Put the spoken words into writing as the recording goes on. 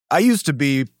I used to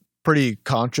be pretty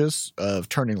conscious of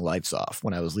turning lights off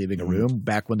when I was leaving a room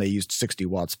back when they used 60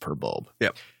 watts per bulb.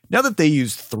 Yep. Now that they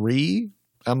use 3,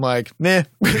 I'm like, meh.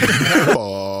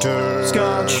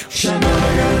 Scotch.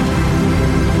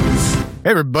 Hey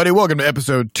everybody, welcome to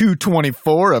episode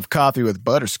 224 of Coffee with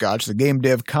Butterscotch, the game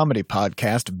dev comedy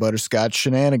podcast of Butterscotch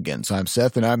Shenanigans. I'm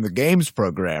Seth and I'm the games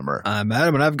programmer. I'm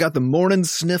Adam and I've got the morning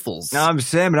sniffles. I'm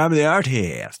Sam and I'm the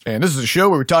artist. And this is a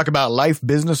show where we talk about life,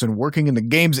 business, and working in the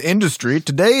games industry.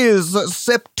 Today is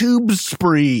Septube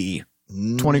Spree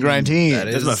 2019.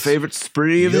 That's my favorite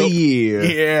spree of the year.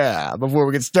 Yeah. Before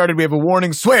we get started, we have a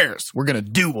warning. Swears. We're going to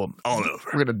do them. All over.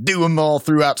 We're going to do them all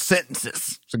throughout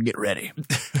sentences. So get ready.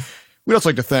 We'd also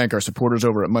like to thank our supporters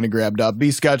over at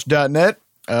moneygrab.bscotch.net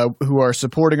who are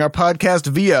supporting our podcast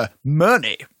via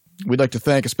money. We'd like to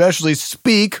thank especially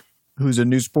Speak, who's a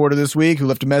new supporter this week, who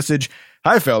left a message.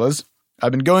 Hi, fellas.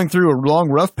 I've been going through a long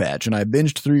rough patch, and I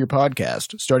binged through your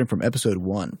podcast, starting from episode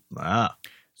 1. Wow.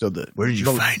 So where did you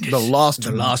find it? The lost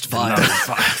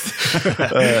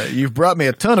files. You've brought me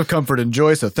a ton of comfort and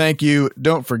joy, so thank you.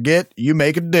 Don't forget, you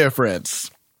make a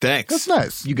difference. Thanks. That's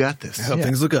nice. You got this. I hope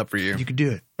things look up for you. You can do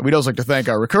it. We'd also like to thank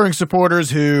our recurring supporters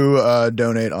who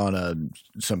donate on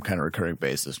some kind of recurring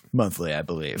basis, monthly, I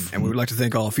believe. And we would like to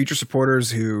thank all future supporters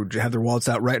who have their wallets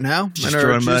out right now Just and are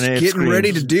throwing just money at getting screens.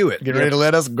 ready to do it. Get ready to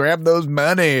let us grab those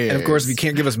money. And of course, if you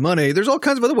can't give us money, there's all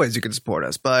kinds of other ways you can support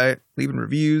us by leaving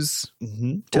reviews,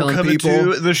 telling coming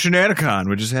people. to the Shenanicon,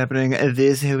 which is happening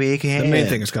this weekend. The main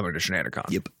thing is coming to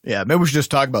Shenanicon. Yep. Yeah, maybe we should just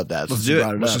talk about that. Let's since do you it.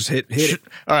 brought Let's up. just hit it.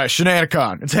 All right,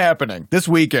 Shenanicon. It's happening this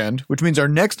weekend, which means our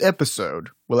next episode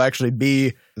will actually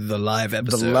be The live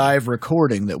episode. the live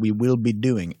recording that we will be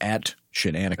doing at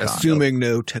Shenanicon. Assuming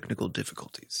no technical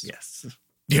difficulties. Yes.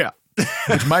 Yeah,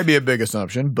 which might be a big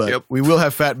assumption, but Yep. we will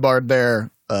have Fat Bard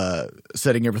there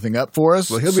setting everything up for us.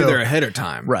 Well, he'll be So- there ahead of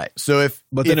time. Right. So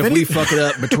But then if we fuck it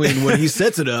up between when he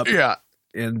sets it up yeah,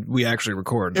 and we actually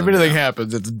record. if then, anything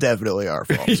happens, it's definitely our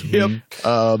fault.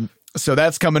 Yep. So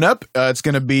that's coming up. It's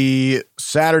going to be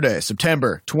Saturday,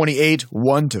 September 28,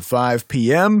 1 to 5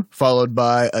 p.m., followed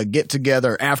by a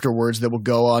get-together afterwards that will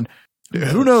go on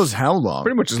who knows how long.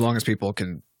 Pretty much as long as people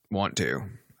can want to.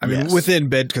 I mean, Yes. within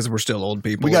bed because we're still old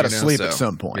people. We gotta you know, sleep so- at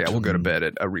some point. Yeah, we'll go to bed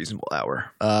at a reasonable hour.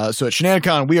 So at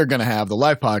Shenanicon, we are going to have the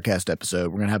live podcast episode.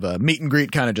 We're going to have a meet and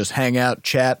greet, kind of just hang out,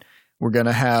 chat. We're going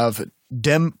to have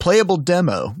playable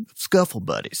demo, Scuffle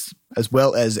Buddies, as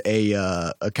well as a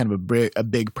kind of a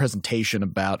big presentation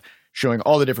about showing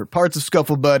all the different parts of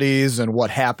Scuffle Buddies and what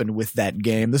happened with that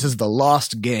game. This is the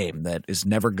lost game that is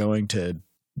never going to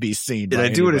be seen. And by I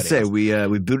do want to anybody say, else.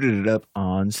 we booted it up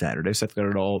on Saturday. Seth got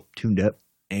it all tuned up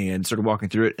and started walking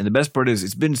through it. And the best part is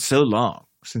it's been so long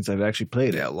since I've actually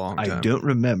played it. Yeah, a long I time. don't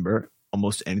remember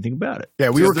almost anything about it. Yeah,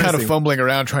 we So were this kind of thing- fumbling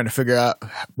around trying to figure out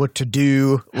what to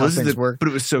do, how This is things work. But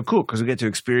it was so cool because we get to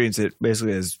experience it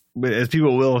basically as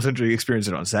people will essentially experience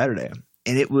it on Saturday.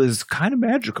 And it was kind of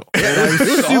magical. And I was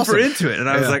super awesome. into it. And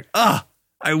I was Yeah. like,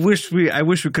 I wish we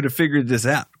could have figured this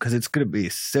out because it's going to be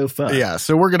so fun. Yeah,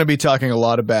 so we're going to be talking a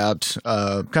lot about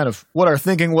kind of what our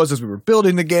thinking was as we were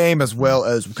building the game, as well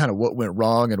as kind of what went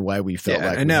wrong and why we felt Yeah,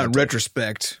 like. and we now had in to-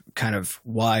 retrospect, kind of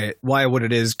why what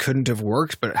it is couldn't have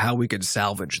worked, but how we could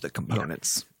salvage the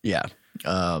components. yeah.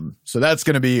 So that's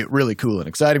going to be really cool and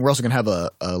exciting. We're also going to have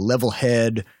a level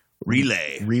head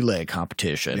relay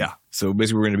competition. Yeah. So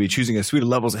basically, we're going to be choosing a suite of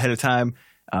levels ahead of time,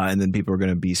 and then people are going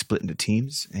to be split into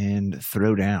teams and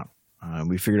throw down.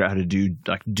 We figured out how to do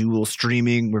like dual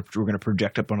streaming. We're going to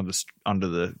project up onto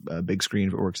the big screen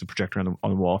if it works. The projector on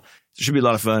the wall. So it should be a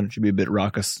lot of fun. It should be a bit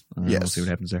raucous. Yes. We'll see what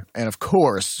happens there. And of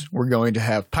course, we're going to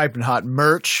have piping hot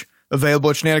merch available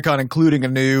at Shenanicon, including a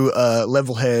new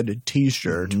level head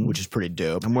T-shirt, which is pretty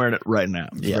dope. I'm wearing it right now.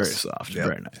 It's Yes. very soft. Yep.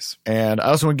 Very nice. And I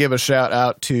also want to give a shout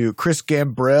out to Chris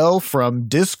Gambrell from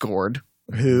Discord,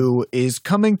 who is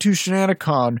coming to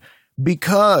Shenanicon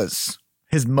because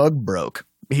his mug broke.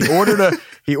 He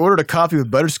ordered a coffee with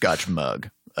butterscotch mug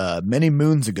many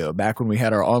moons ago, back when we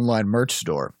had our online merch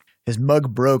store. His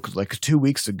mug broke like 2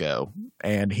 weeks ago,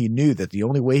 and he knew that the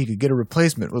only way he could get a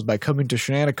replacement was by coming to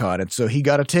Shenanicon, and so he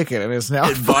got a ticket and is now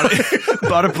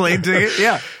Bought a plane ticket.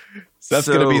 Yeah. That's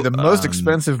going to be the most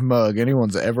expensive mug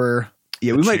anyone's ever.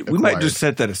 Yeah, we might acquired. just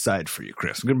set that aside for you,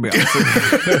 Chris. I'm gonna be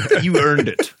honest. You earned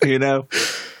it. You know.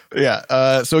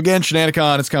 Yeah. So again,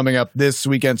 Shenanicon is coming up this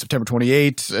weekend, September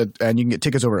 28th, and you can get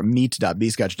tickets over at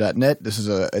meet.bscotch.net. This is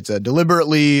it's a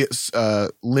deliberately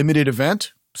limited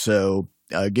event, so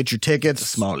get your tickets.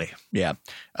 Smalley. Yeah.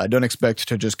 Don't expect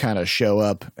to just kind of show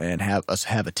up and have us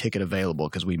have a ticket available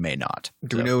because we may not.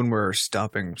 Do we know when we're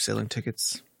stopping selling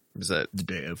tickets? Is that The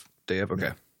day of. day of?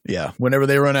 Okay. Yeah. Whenever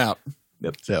they run out.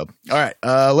 Yep. So, all right,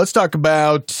 let's talk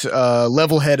about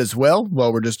Levelhead as well.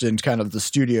 While we're just in kind of the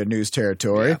studio news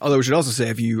territory. Yeah. Although we should also say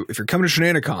if you're coming to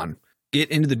Shenanigans, get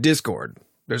into the Discord.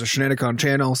 There's a Shenanigans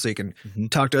channel, so you can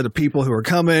talk to other people who are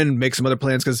coming, make some other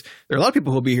plans, because there are a lot of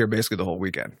people who will be here basically the whole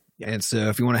weekend. Yeah. And so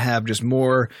if you want to have just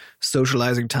more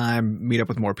socializing time, meet up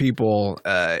with more people,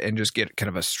 and just get kind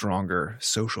of a stronger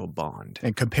social bond.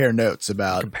 And compare notes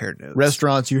about notes.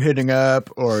 restaurants you're hitting up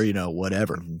or,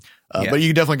 whatever. But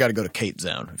you definitely got to go to Kate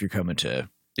Zone if you're coming to.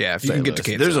 Yeah, if you can get to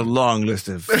Kate There's Zone. a long list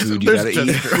of food you got to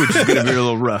eat, which is going to be a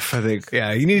little rough, I think.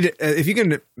 Yeah, you need to, if you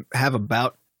can have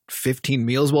about 15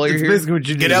 meals while you're here. Basically what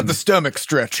you Get out the stomach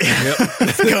stretch.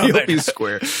 You'll be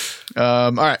square.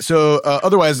 All right. So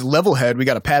otherwise, Levelhead, we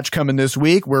got a patch coming this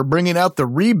week. We're bringing out the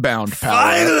Rebound power.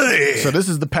 Finally! So this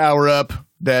is the power up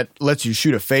that lets you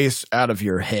shoot a face out of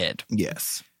your head.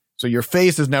 Yes. So your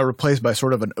face is now replaced by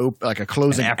sort of a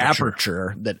closing An aperture.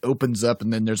 aperture that opens up,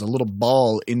 and then there's a little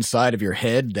ball inside of your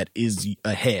head that is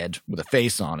a head with a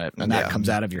face on it, and that comes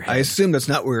out of your head. I assume that's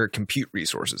not where compute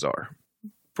resources are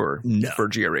for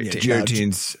GR18.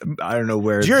 GR18's, I don't know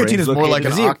where. GR18 is more like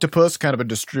an an octopus, kind of a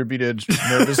distributed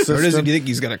nervous system. Or do you think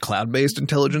he's got a cloud-based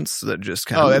intelligence that just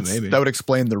kind of maybe. that would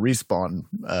explain the respawn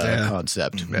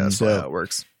concept. Yeah, that's how it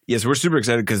works. Yes, we're super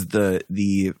excited because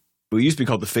we used to be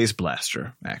called the Face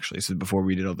Blaster, actually. So before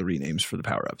we did all the renames for the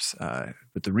power-ups.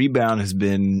 But the Rebound it's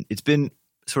been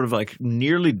sort of like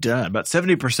nearly done, about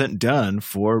 70% done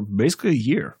for basically a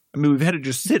year. I mean, we've had it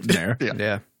just sitting there.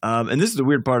 Yeah. And this is the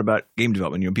weird part about game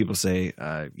development. People say,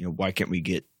 why can't we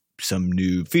get some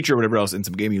new feature or whatever else in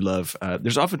some game you love?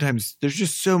 There's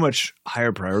just so much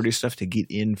higher priority stuff to get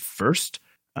in first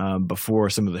before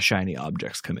some of the shiny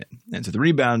objects come in. And so the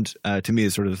Rebound, to me,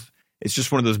 is it's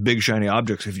just one of those big shiny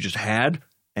objects if you just had,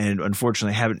 and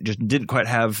unfortunately didn't quite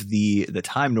have the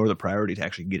time nor the priority to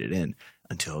actually get it in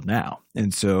until now.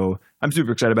 And so I'm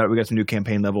super excited about it. We got some new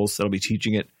campaign levels that'll be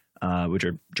teaching it, which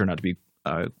turned out to be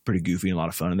pretty goofy and a lot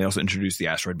of fun. And they also introduced the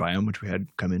asteroid biome, which we had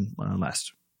come in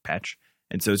last patch.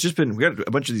 And so we got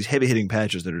a bunch of these heavy hitting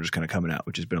patches that are just kind of coming out,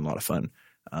 which has been a lot of fun.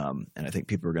 And I think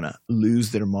people are going to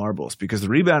lose their marbles because the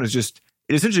Rebound it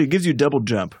essentially gives you double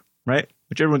jump, right?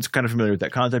 Which everyone's kind of familiar with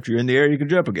that concept. You're in the air, you can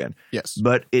jump again. Yes.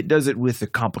 But it does it with a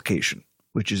complication,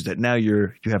 which is that now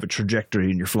you have a trajectory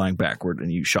and you're flying backward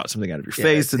and you shot something out of your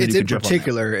face. And then it's you in can jump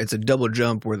particular, it's a double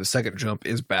jump where the second jump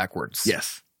is backwards.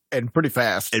 Yes. And pretty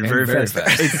fast. And very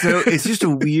fast. It's just a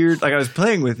weird, I was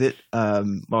playing with it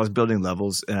while I was building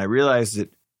levels, and I realized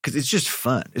that because it's just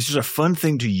fun. It's just a fun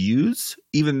thing to use,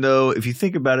 even though if you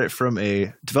think about it from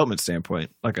a development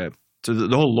standpoint, so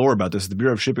the whole lore about this, the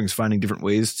Bureau of Shipping is finding different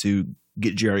ways to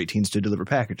get GR18s to deliver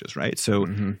packages, right? So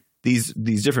these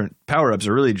different power-ups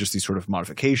are really just these sort of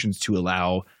modifications to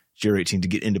allow GR18 to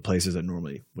get into places that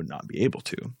normally would not be able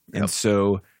to. And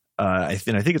so I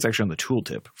think it's actually on the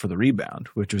tooltip for the Rebound,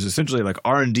 which was essentially like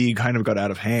R&D kind of got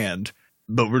out of hand,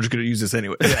 but we're just going to use this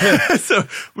anyway. So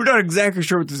we're not exactly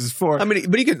sure what this is for. I mean,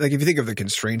 but you could, if you think of the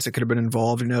constraints that could have been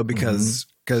involved, because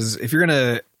if you're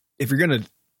gonna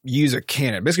use a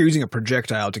cannon, basically using a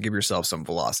projectile to give yourself some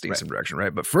velocity and some direction,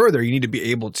 right? But further, you need to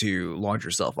be able to launch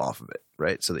yourself off of it,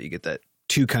 right? So that you get that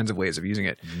two kinds of ways of using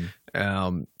it.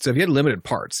 So if you had limited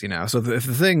parts, so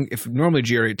if normally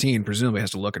GR18 presumably has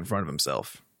to look in front of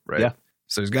himself, right? Yeah.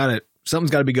 So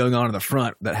something's got to be going on in the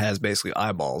front that has basically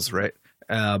eyeballs, right?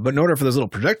 But in order for those little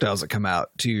projectiles that come out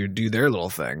to do their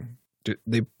little thing,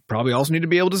 they probably also need to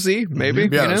be able to see, maybe.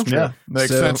 Yeah, that's true. Yeah. Makes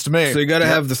sense to me. So you got to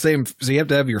have the same. So you have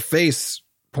to have your face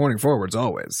pointing forwards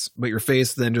always, but your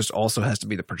face then just also has to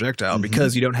be the projectile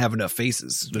because you don't have enough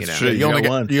faces. That's true. You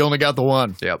only got the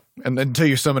one. Yep. And then until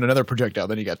you summon another projectile,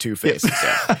 then you got two faces.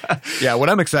 Yeah. What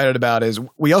I'm excited about is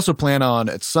we also plan on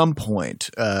at some point.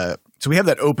 So we have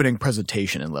that opening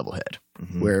presentation in Levelhead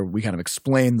where we kind of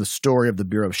explain the story of the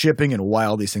Bureau of Shipping and why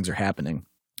all these things are happening.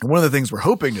 And one of the things we're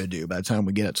hoping to do by the time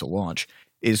we get it to launch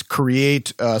is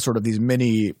create sort of these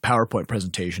mini PowerPoint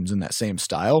presentations in that same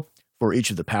style for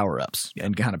each of the power-ups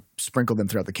and kind of sprinkle them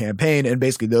throughout the campaign. And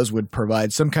basically those would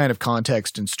provide some kind of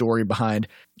context and story behind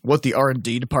what the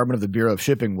R&D department of the Bureau of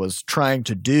Shipping was trying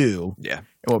to do. Yeah.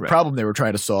 And what problem they were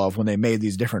trying to solve when they made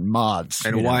these different mods.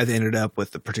 And why they ended up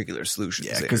with the particular solutions.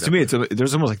 Yeah, because to me,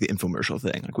 there's almost like the infomercial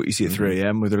thing, like what you see at 3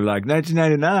 a.m. where they're like,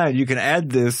 1999, you can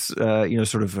add this,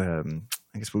 sort of,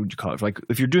 I guess, what would you call it? Like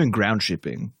if you're doing ground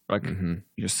shipping, like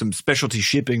some specialty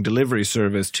shipping delivery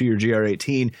service to your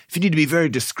GR18, if you need to be very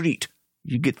discreet,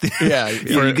 you get the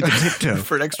you get the tiptoe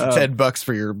for an extra $10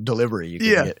 for your delivery. You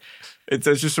can get. It's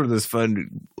just sort of this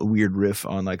fun, weird riff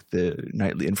on like the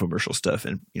nightly infomercial stuff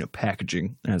and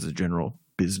packaging as a general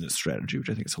business strategy, which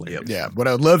I think is hilarious. Yeah, what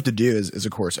I would love to do is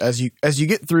of course, as you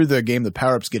get through the game, the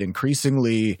power ups get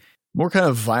increasingly more kind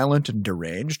of violent and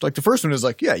deranged. Like the first one is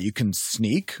like, yeah, you can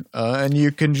sneak and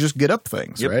you can just get up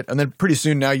things, right? And then pretty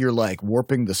soon now you're like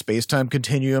warping the space time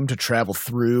continuum to travel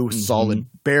through solid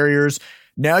barriers.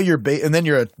 Now you're and then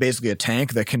you're basically a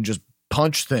tank that can just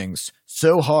punch things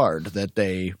so hard that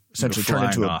they essentially turn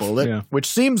into a bullet, which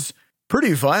seems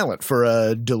pretty violent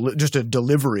for just a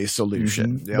delivery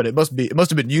solution. But it must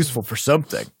have been useful for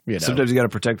something. You know? Sometimes you got to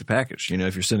protect the package. You know,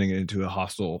 if you're sending it into a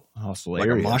hostile like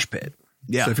area, a mosh pit.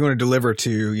 Yeah. So if you want to deliver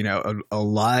to, you know, a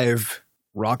live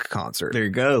rock concert, there you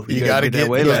go. You got to get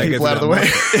those people out of the way.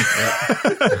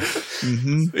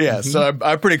 Yeah. So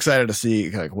I'm pretty excited to see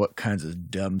like what kinds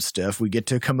of dumb stuff we get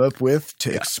to come up with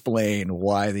to explain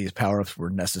why these power-ups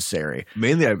were necessary.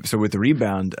 Mainly, so with the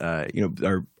rebound, you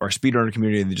know, our speedrunner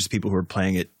community and just people who are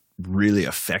playing it really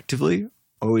effectively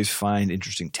always find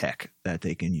interesting tech that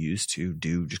they can use to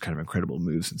do just kind of incredible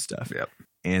moves and stuff. Yep.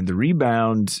 And the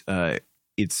rebound,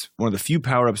 it's one of the few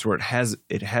power-ups where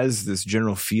it has this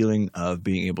general feeling of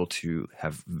being able to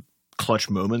have clutch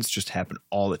moments just happen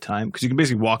all the time, because you can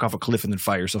basically walk off a cliff and then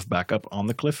fire yourself back up on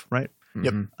the cliff, right?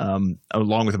 Yep.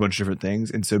 Along with a bunch of different things.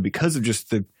 And so because of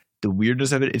just the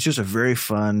weirdness of it, it's just a very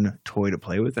fun toy to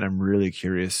play with, and I'm really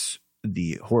curious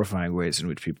the horrifying ways in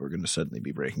which people are going to suddenly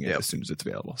be breaking it as soon as it's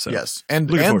available. So yes, and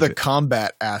the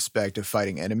combat aspect of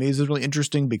fighting enemies is really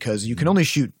interesting because you can only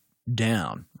shoot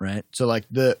down, right? So like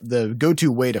the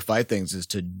go-to way to fight things is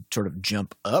to sort of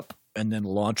jump up and then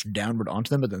launch downward onto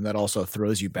them, but then that also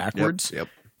throws you backwards. Yep.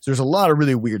 So there's a lot of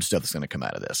really weird stuff that's going to come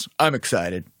out of this. I'm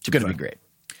excited. It's going to be great.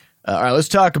 All right, let's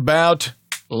talk about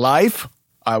life.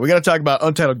 We got to talk about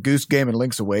Untitled Goose Game and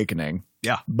Link's Awakening.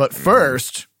 Yeah. But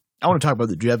first, I want to talk about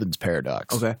the Jevons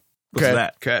paradox. Okay. What's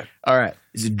that? Okay. All right.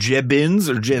 Is it Jevons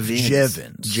or Jevons?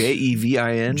 Jevons.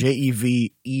 Jevin?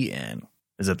 Jeven.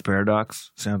 Is that the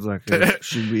paradox? Sounds like it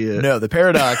should be it. No, the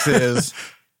paradox is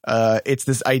it's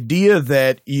this idea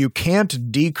that you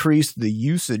can't decrease the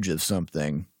usage of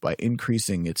something by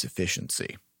increasing its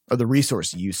efficiency, or the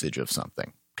resource usage of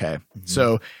something. Okay.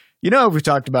 So, you know, we've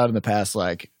talked about in the past,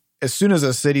 like as soon as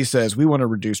a city says we want to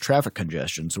reduce traffic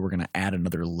congestion, so we're going to add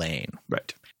another lane.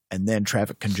 Right. And then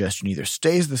traffic congestion either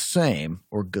stays the same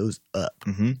or goes up.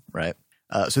 Right.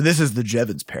 So this is the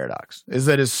Jevons paradox, is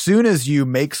that as soon as you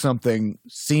make something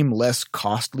seem less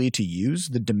costly to use,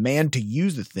 the demand to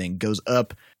use the thing goes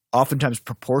up, oftentimes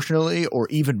proportionally or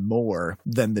even more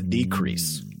than the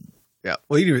decrease. Yeah.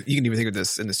 Well, you can even think of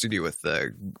this in the studio with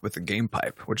the Game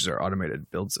Pipe, which is our automated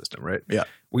build system, right? Yeah.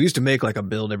 We used to make like a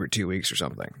build every 2 weeks or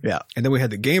something. Yeah. And then we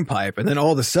had the Game Pipe, and then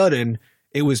all of a sudden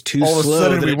it was too All of a slow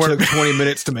sudden that we it weren't- took 20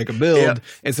 minutes to make a build. Yeah.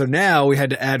 And so now we had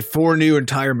to add 4 new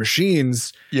entire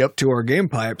machines Yep. to our Game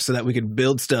Pipe so that we could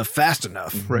build stuff fast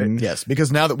enough, right? Yes,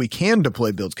 because now that we can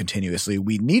deploy builds continuously,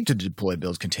 we need to deploy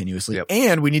builds continuously, Yep.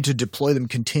 and we need to deploy them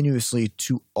continuously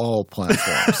to all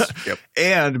platforms.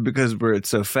 And because it's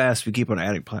so fast, we keep on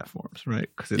adding platforms, right?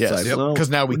 Because it's Yes, well, because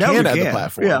now we now can we add the can.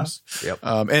 platforms. Yep.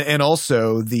 And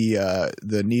also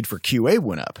the need for QA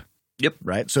went up. Yep.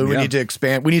 Right. So we Yeah. need to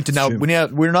expand. We need to now. True.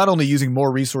 We're not only using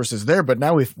more resources there, but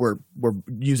now we're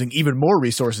using even more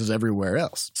resources everywhere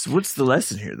else. So what's the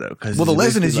lesson here, though? Because Well, the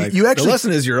lesson is you The actually.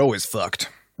 lesson is you're always fucked.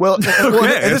 Well, that's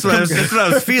what I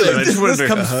was feeling. I just wanted this to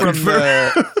comes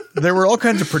from there were all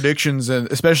kinds of predictions,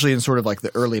 and especially in sort of like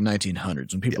the early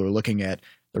 1900s, when people were looking at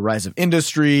the rise of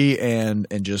industry and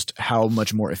just how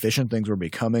much more efficient things were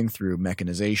becoming through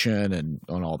mechanization and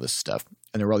on all this stuff.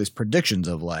 And there were all these predictions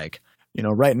of like, you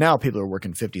know, right now people are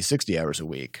working 50, 60 hours a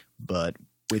week, but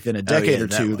within a decade or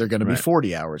that two, one. they're going to be Right.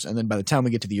 40 hours. And then by the time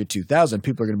we get to the year 2000,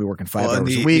 people are going to be working 5 Well, and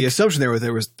hours the a week. assumption there was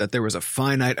that there was a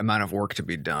finite amount of work to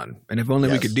be done, and if only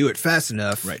we Yes. could do it fast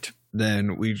enough, Right.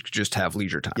 then we just have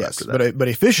leisure time. Yes, after that. but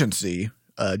efficiency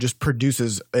just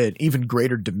produces an even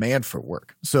greater demand for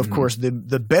work. So of course, the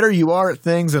better you are at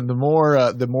things, and the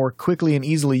more quickly and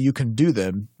easily you can do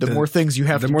them, the more things you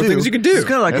have the to more do. things you can do. It's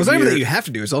kinda like it's if not even you're- that you have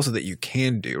to do; it's also that you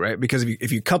can do, right? Because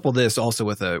if you couple this also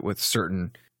with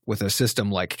a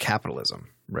system like capitalism,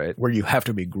 right? where you have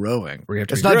to be growing. Where you have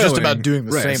to it's be not just growing. about doing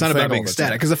the Right, same it's not thing about all being the static.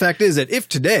 time. Because the fact is that if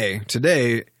today,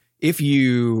 if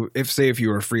you were a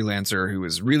freelancer who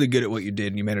was really good at what you did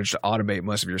and you managed to automate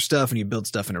most of your stuff and you build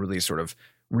stuff in a really sort of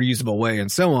reusable way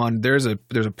and so on, there's a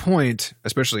point,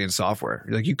 especially in software,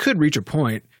 like you could reach a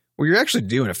point where you're actually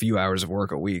doing a few hours of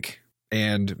work a week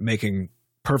and making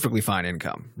perfectly fine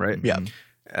income, right? Yeah.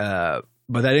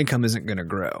 But that income isn't going to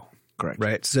grow. Correct.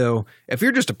 Right. So if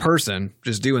you're just a person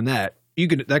just doing that, you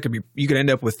could end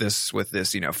up with this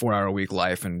 4-hour a week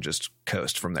life and just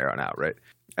coast from there on out. Right.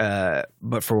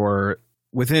 But for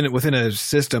within a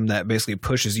system that basically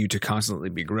pushes you to constantly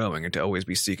be growing and to always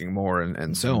be seeking more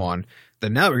and so on,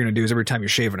 then now what you're going to do is every time you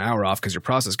shave an hour off because your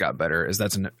process got better, is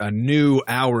that's a new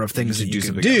hour of things that you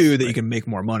can do that you can make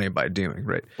more money by doing,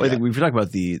 right? Well, I think we've talked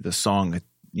about the song, at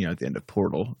the end of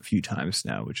Portal a few times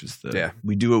now, which is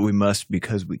we do what we must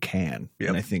because we can. Yep.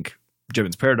 And I think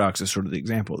Jevons Paradox is sort of the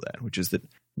example of that, which is that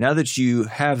now that you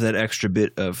have that extra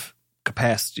bit of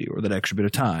capacity or that extra bit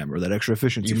of time or that extra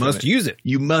efficiency, you must use it.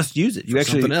 You must use it. You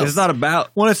actually, it's not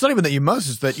about. Well, it's not even that you must;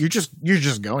 it's that you're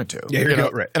just going to. Yeah,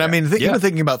 you're right. And I mean, even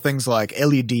thinking about things like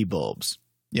LED bulbs.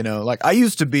 Like I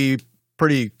used to be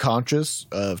pretty conscious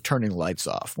of turning lights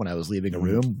off when I was leaving a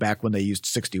room back when they used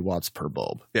 60 watts per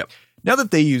bulb. Yep. Now that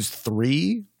they use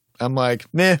 3, I'm like,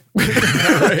 meh.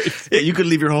 Right. Yeah, you could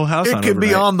leave your whole house on. It could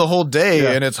be on the whole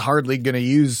day and it's hardly going to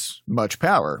use much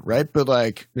power, right? But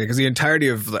like, because the entirety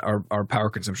of our power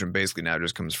consumption basically now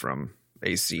just comes from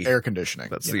AC, air conditioning.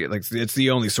 That's it's the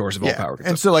only source of all power consumption.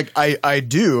 And so like I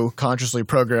do consciously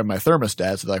program my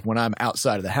thermostat so like when I'm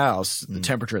outside of the house, the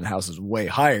temperature in the house is way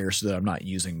higher so that I'm not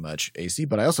using much AC.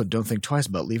 But I also don't think twice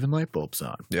about leaving light bulbs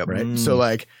on. Yep. Right. So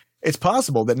like it's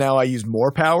possible that now I use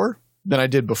more power than I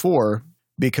did before,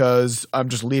 because I'm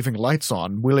just leaving lights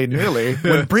on willy-nilly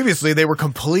when previously they were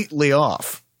completely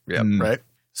off. Yeah. Right.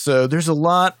 So there's a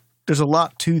lot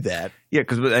to that. Yeah,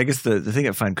 because I guess the thing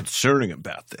I find concerning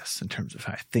about this in terms of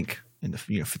how I think in the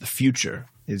for the future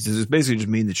is does it basically just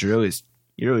mean that you're always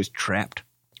trapped?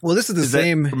 Well, this is the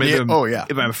same.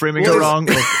 If I'm framing it wrong,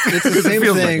 it's the same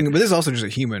thing, but this is also just a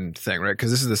human thing, right?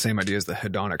 Because this is the same idea as the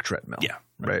hedonic treadmill. Yeah.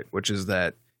 Right. Which is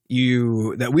that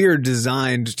we are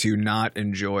designed to not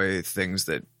enjoy things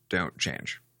that don't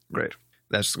change. Right.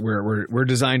 That's where we're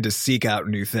designed to seek out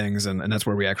new things, and that's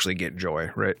where we actually get joy.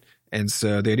 Right. And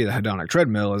so the idea of the hedonic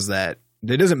treadmill is that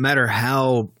it doesn't matter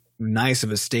how nice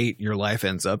of a state your life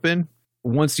ends up in.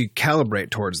 Once you calibrate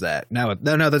towards that, now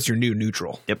that's your new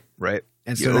neutral. Yep. Right.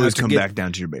 And so you always come back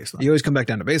down to your baseline. You always come back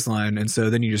down to baseline, and so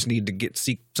then you just need to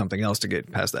seek something else to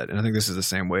get past that. And I think this is the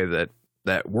same way that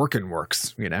working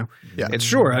works. Yeah. It's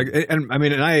sure. And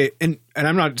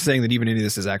I'm not saying that even any of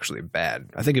this is actually bad.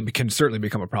 I think it can certainly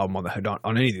become a problem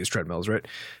on any of these treadmills, right?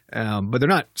 But they're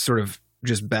not sort of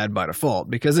just bad by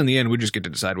default, because in the end we just get to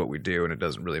decide what we do and it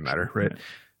doesn't really matter, right?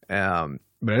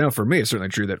 But I know for me it's certainly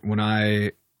true that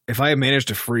if I manage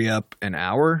to free up an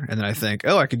hour and then I think,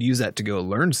 I could use that to go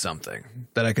learn something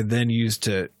that I could then use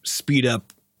to speed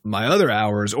up my other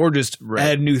hours or just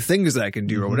add new things that I can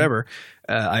do or whatever,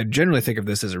 I generally think of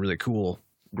this as a really cool,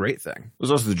 great thing.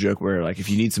 There's also the joke where like if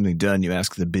you need something done, you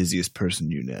ask the busiest person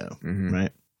you know,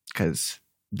 right? Because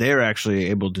they're actually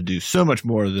able to do so much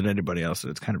more than anybody else that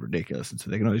it's kind of ridiculous. And so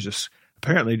they can always just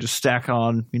stack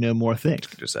on, more things.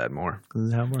 Just add more. This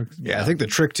is how it works. Yeah, I think the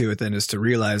trick to it then is to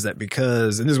realize that and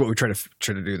this is what we try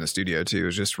to do in the studio too,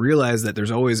 is just realize that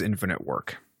there's always infinite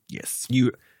work. Yes.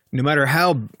 No matter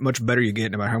how much better you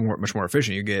get, no matter how much more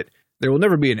efficient you get, there will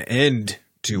never be an end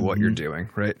to what you're doing,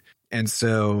 right? And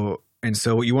so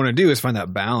what you want to do is find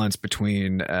that balance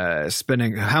between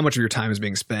spending how much of your time is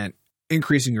being spent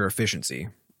increasing your efficiency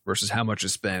versus how much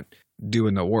is spent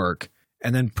doing the work,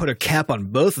 and then put a cap on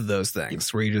both of those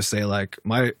things where you just say like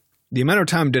the amount of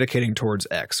time I'm dedicating towards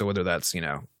X, so whether that's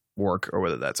work or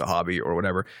whether that's a hobby or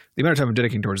whatever, the amount of time I'm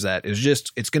dedicating towards that is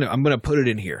just I'm gonna put it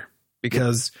in here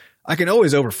because I can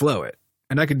always overflow it,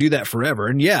 and I can do that forever.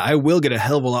 And yeah, I will get a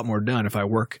hell of a lot more done if I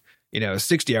work a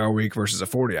 60-hour week versus a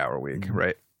 40-hour week,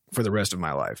 right, for the rest of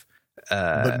my life.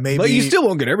 But you still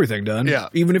won't get everything done,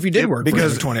 even if you did work for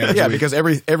 20 hours a week. Because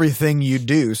everything you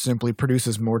do simply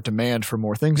produces more demand for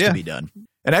more things to be done.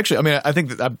 And actually, I mean, I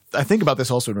think about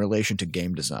this also in relation to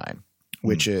game design,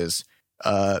 which is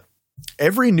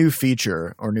every new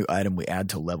feature or new item we add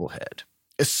to Levelhead,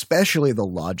 especially the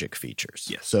logic features.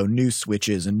 So new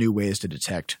switches and new ways to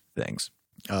detect things.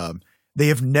 They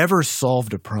have never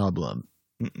solved a problem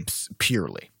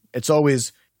purely. It's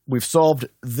always, we've solved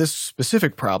this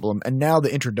specific problem, and now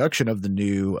the introduction of the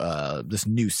new this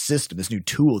new system, this new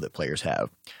tool that players have,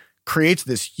 creates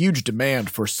this huge demand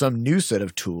for some new set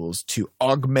of tools to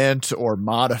augment or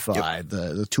modify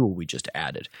the tool we just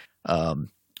added.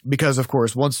 Because of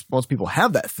course, once people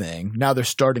have that thing, now they're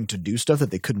starting to do stuff that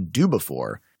they couldn't do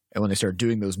before, and when they start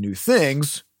doing those new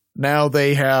things, now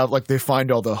they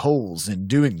find all the holes in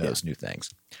doing those new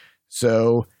things.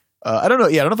 So I don't know.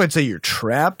 Yeah, I don't know if I'd say you're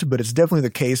trapped, but it's definitely the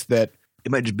case that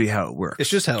it might just be how it works. It's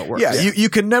just how it works. Yeah. You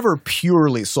can never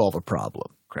purely solve a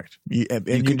problem. Correct. You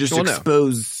can just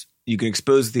expose. You can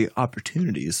expose the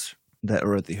opportunities that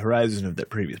are at the horizon of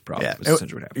that previous problem. Yeah. That's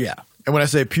essentially what happens. Yeah. And when I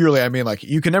say purely, I mean like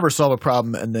you can never solve a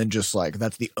problem and then just like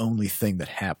that's the only thing that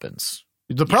happens.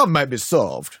 The problem might be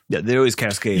solved. Yeah, they always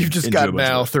cascade. You've just into a got bunch of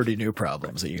now other- 30 new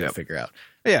problems that you got to figure out.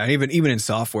 Yeah, and even in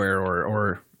software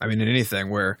or I mean in anything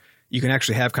where you can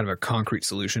actually have kind of a concrete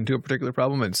solution to a particular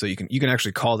problem, and so you can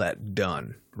actually call that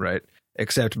done, right?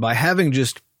 Except by having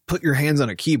just put your hands on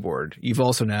a keyboard, you've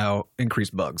also now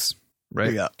increased bugs,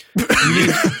 right? Yeah.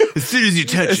 as soon as you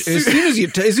touch As it.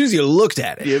 soon as you looked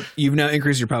at it, Yep. you've now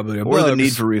increased your probability of Or bugs. the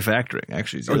need for refactoring,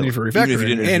 actually. or the need for Even if you refactoring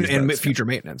didn't and, introduce and bugs. future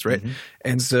maintenance, right? Mhm.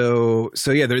 And so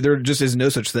yeah, there just is no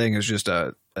such thing as just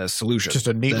a solution. Just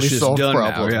a neatly That's just solved done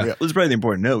now, problem. yeah. Yeah. Well, it's probably the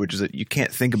important note, which is that you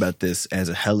can't think about this as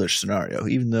a hellish scenario,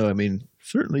 even though, I mean,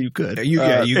 certainly you could. You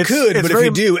it's- could, it's but very-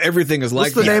 if you do, everything is like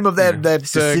What's the that. name of that? That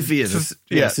Sisypheus.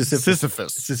 yeah, Sisyphus.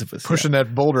 Sisyphus. Sisyphus. Pushing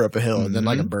that boulder up a hill, and then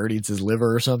like a Mhm. bird eats his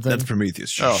liver or something. That's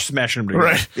Prometheus. Oh. Smashing them together.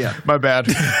 right. Yeah. My bad.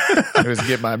 I was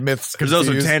getting my myths There's confused.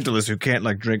 also Tantalus who can't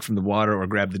like drink from the water or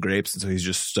grab the grapes, and so he's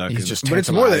just stuck. He's in- just But it's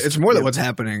more that tantalized. what's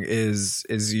happening is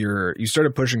you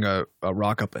started pushing a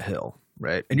rock up a hill,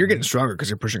 right? And you're getting stronger because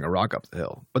you're pushing a rock up the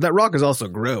hill. But that rock is also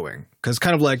growing because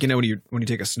kind of like when you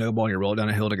take a snowball and you roll it down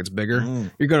a hill and it gets bigger,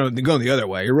 you're going the other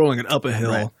way. You're rolling it up a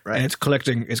hill, Right. and it's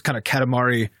collecting. It's kind of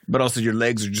Katamari, but also your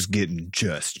legs are just getting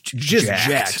just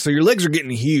jacked. So your legs are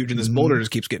getting huge, and this boulder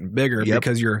just keeps getting bigger Yep.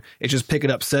 because it's just picking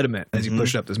up sediment as you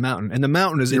push it up this mountain, and the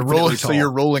mountain is You're infinitely rolling, tall. so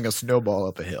you're rolling a snowball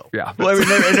up a hill. yeah. Well,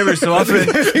 every so often,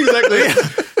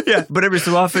 Exactly. yeah. But every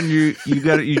so often, you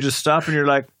just stop and you're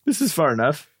like, this is far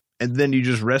enough, and then you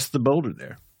just rest the boulder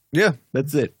there. Yeah.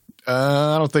 That's it.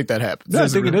 I don't think that happens. No, I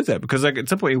think it does that because like at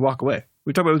some point you walk away.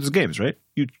 We talk about those games, right?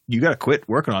 You got to quit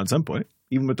working on it at some point,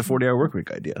 even with the 40-hour work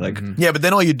week idea. Like, Yeah, but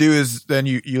then all you do is then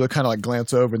you kind of like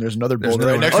glance over and there's another boulder no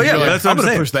right one- next oh to you. yeah, You're like, that's what I'm I'm going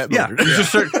saying. to push that Yeah, boulder. you just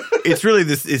start. It's really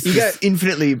this. It's You this got-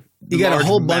 infinitely. you got a large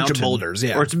whole bunch of mountain. boulders,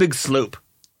 yeah. or it's a big slope.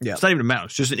 Yeah. It's not even a mountain.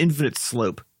 It's just an infinite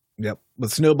slope Yep.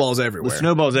 With snowballs everywhere. with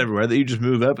snowballs everywhere that you just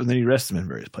move up and then you rest them in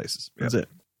various places. That's it.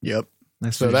 Yep.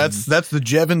 That's So that's the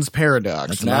Jevons paradox.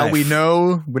 That's Now life. we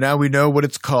know what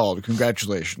it's called.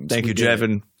 Congratulations. Thank We you, did it.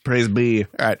 Jevin. Praise be,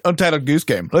 All right, Untitled Goose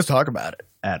Game. Let's talk about it.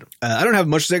 Adam. I don't have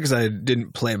much to say because I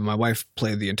didn't play, but my wife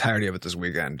played the entirety of it this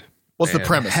weekend. What's the And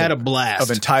premise Had a of blast.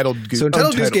 Entitled Goose? So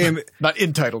Entitled Goose Game- not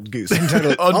Entitled Goose.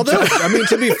 Although, I mean,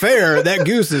 to be fair, that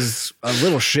goose is a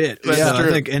little shit. That's So I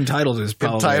true. think entitled is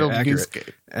probably Entitled accurate. Goose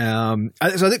Game.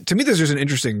 So I think to me, this is an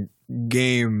interesting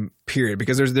game period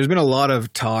because there's been a lot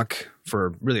of talk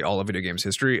for really all of video games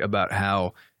history about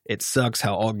how it sucks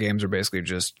how all games are basically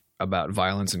just about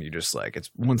violence and you just like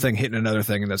it's one thing hitting another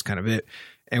thing and that's kind of it.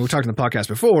 And we talked in the podcast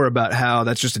before about how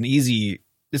that's just an easy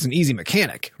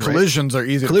mechanic. Right? Collisions are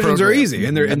easy. Collisions to are program. easy,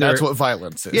 and they're- that's what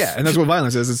violence is. Yeah, and that's what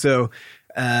violence is. And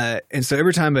so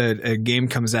every time a game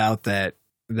comes out that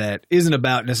isn't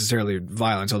about necessarily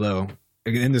violence, although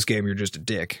in this game you're just a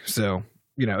dick. So,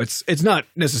 it's not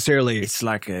necessarily It's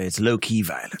like it's low key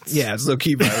violence. yeah, it's low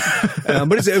key violence.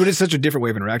 But it's such a different way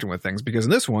of interacting with things because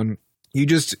in this one you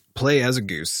just play as a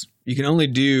goose. You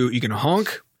can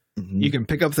honk, Mhm. you can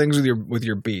pick up things with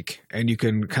your beak, and you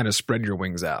can kind of spread your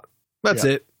wings out. That's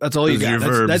Yeah. it. That's all you Those are got.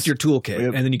 your verbs. That's your toolkit,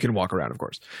 Yep. and then you can walk around, of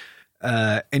course.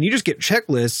 And you just get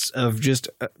checklists of just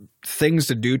things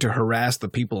to do to harass the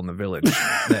people in the village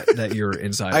that you're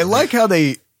inside. I like how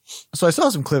they. So I saw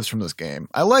some clips from this game.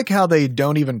 I like how they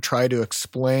don't even try to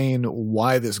explain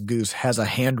why this goose has a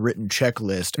handwritten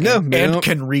checklist No, and, they and don't.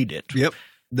 can read it. Yep.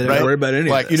 They Right? don't worry about any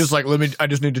Like of you this. just like I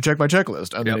just need to check my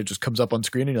checklist, and then Yep. it just comes up on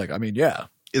screen, and you're like, I mean, yeah.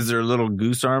 Is there a little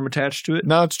goose arm attached to it?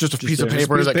 No, it's just a piece of a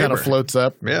paper piece that of kind of paper. floats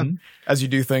up. Yeah. As you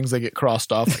do things, they get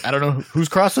crossed off. Like, I don't know who's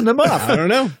crossing them off. I don't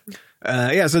know.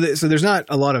 So there's not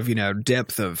a lot of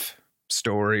depth of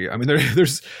story. I mean,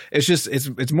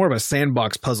 it's more of a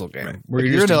sandbox puzzle game where Like,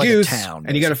 you're you're just a in, like, a goose town,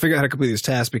 and you got to figure out how to complete these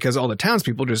tasks because all the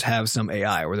townspeople just have some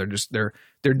AI where they're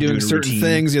doing a certain routine.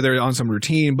 things. Yeah, they're on some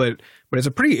routine, but it's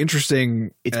a pretty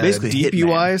interesting. It's basically deep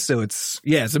Hitman. UI. So it's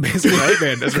basically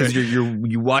Hitman. That's right. Because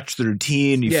you watch the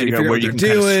routine, you Yeah, figure out where what you they're can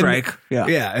kind of doing. strike. Yeah.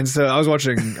 Yeah, and so I was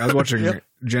watching Yep.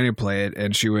 Jenny play it,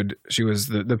 and she was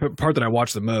the part that I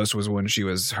watched the most was when she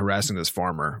was harassing this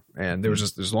farmer, and there was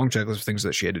just this long checklist of things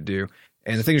that she had to do,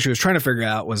 and the thing she was trying to figure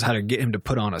out was how to get him to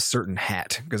put on a certain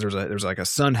hat because there's like a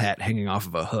sun hat hanging off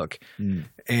of a hook, Mm.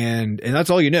 and that's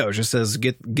all you know. It just says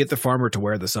get the farmer to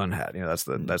wear the sun hat. That's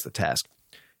the task.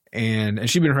 And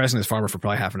she'd been harassing this farmer for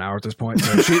probably half an hour at this point.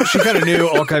 So she kind of knew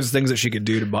all kinds of things that she could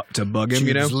do to bug him.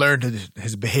 She just learned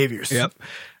his behaviors. Yep.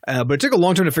 But it took a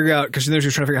long time to figure out because then she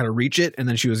was trying to figure out how to reach it, and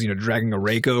then she was dragging a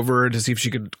rake over to see if she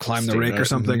could climb the Stick rake it or out,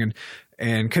 something,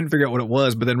 and couldn't figure out what it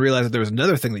was. But then realized that there was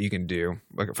another thing that you can do,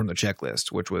 like from the checklist,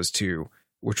 which was to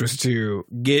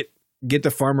get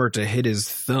the farmer to hit his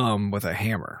thumb with a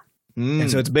hammer. Mm.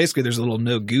 And so it's basically there's a little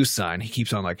no goose sign. He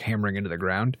keeps on like hammering into the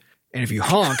ground. And if you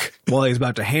honk while he's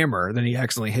about to hammer, then he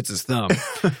accidentally hits his thumb.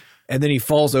 And then he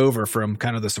falls over from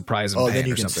kind of the surprise and pain then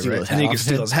you or can something, steal right? his And then you hat can off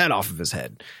steal his his hat off of his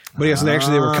head. But yeah, so they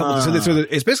actually were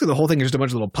it's basically the whole thing is just a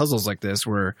bunch of little puzzles like this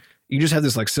where you just have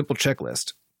this like simple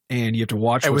checklist and you have to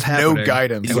watch And what's with happening. no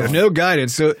guidance. And with no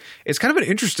guidance. So it's kind of an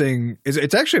interesting,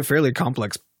 it's actually a fairly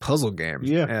complex puzzle game.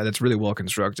 Yeah. That's really well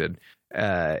constructed.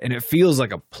 And it feels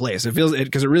like a place. It feels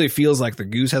because it really feels like the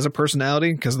goose has a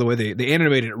personality because of the way they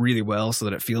animated it really well so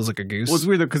that it feels like a goose. Well, it's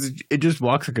weird though because it just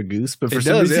walks like a goose, but for It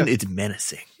some does, reason yeah. it's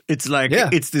menacing. It's like Yeah.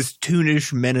 it's this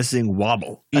toonish, menacing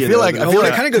wobble. I feel like- Well,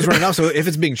 it kind of goes running off. So if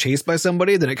it's being chased by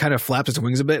somebody, then it kind of flaps its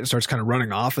wings a bit and starts kind of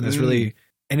running off, and it's really.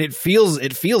 And it feels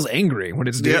angry when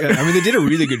it's doing. Yeah. I mean, they did a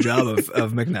really good job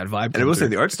of making that vibe. And I will say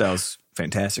the art style is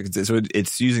fantastic.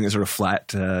 It's using a sort of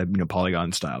flat,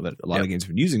 polygon style that a lot of games have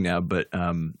been using now. But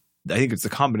I think it's the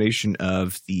combination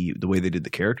of the way they did the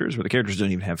characters, where the characters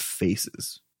don't even have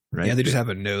faces. Right? Yeah, they just have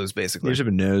a nose basically. They just have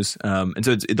a nose, and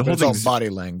so the whole It's all thing. body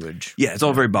language. Yeah, it's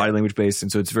all very body language based,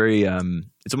 and so it's very,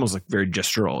 it's almost like very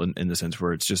gestural in the sense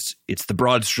where it's the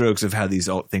broad strokes of how these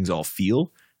things all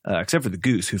feel, except for the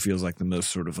goose, who feels like the most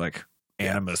sort of like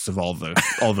animus of all the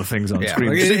things on Yeah,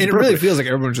 screen. like, which and is it really perfect. feels like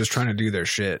everyone's just trying to do their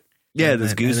shit. Yeah, and this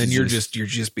then, goose and then is you're just-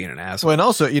 just being an asshole. Well, and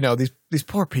also, these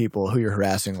poor people who you're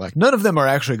harassing, like none of them are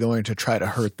actually going to try to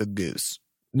hurt the goose.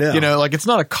 No, Like it's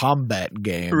not a combat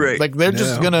game. Right. Like they're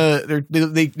just No.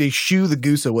 they shoo the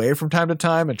goose away from time to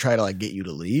time and try to like get you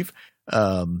to leave.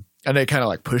 And they kind of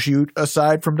like push you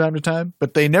aside from time to time,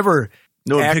 but they never.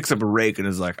 No one act- picks up a rake and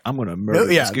is like, "I'm going to murder."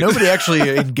 this goose. Nobody actually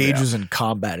engages in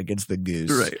combat against the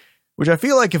goose. Right. Which I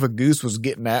feel like if a goose was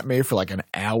getting at me for like an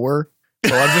hour,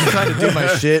 while I'm just trying to do my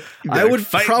shit, I would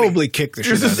probably kick the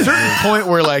shit there's a out of that. certain point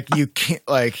where like you can't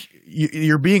like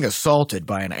you're being assaulted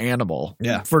by an animal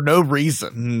for no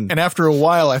reason. And after a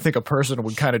while, I think a person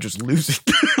would kind of just lose it.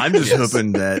 I'm just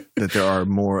hoping that there are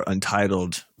more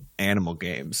untitled animal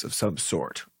games of some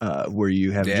sort where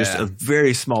you have just a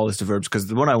very small list of verbs. Because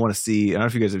the one I want to see, I don't know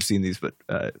if you guys have seen these, but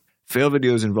fail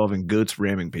videos involving goats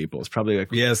ramming people is probably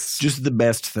like just the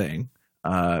best thing.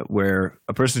 Where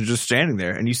a person's just standing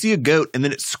there and you see a goat and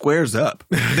then it squares up.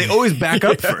 They always back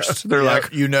up first. They're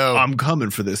like, I'm coming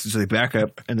for this. And so they back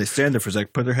up and they stand there for a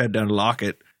sec, put their head down, lock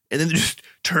it, and then they just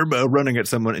turbo running at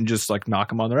someone and just like knock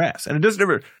them on their ass. And it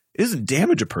doesn't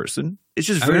damage a person. It's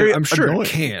just very I'm sure annoying. it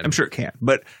can. I'm sure it can.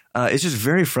 But it's just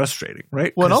very frustrating,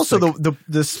 right? Well, and 'Cause, also like,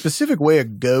 the specific way a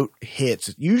goat hits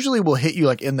it usually will hit you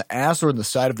like in the ass or in the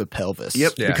side of the pelvis.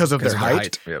 Yep. Yeah, because of their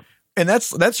height. Yep. And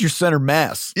that's your center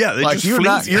mass. Yeah, they like just you're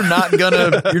not flings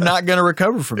you. you're not gonna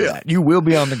recover from that. You will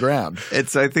be on the ground.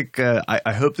 It's. I think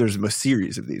I hope there's a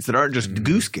series of these that aren't just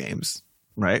goose games,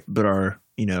 right? But are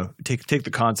take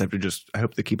the concept and just. I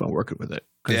hope they keep on working with it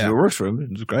because if it works for them,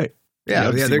 it's great.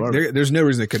 Yeah, Yeah, there's no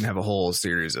reason they couldn't have a whole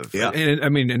series of. Yeah. And I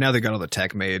mean, and now they got all the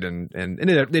tech made, and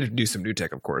they do some new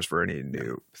tech, of course, for any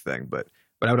new thing. But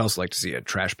I would also like to see a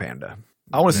Trash Panda.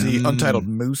 I want to see Untitled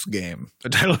Moose game. A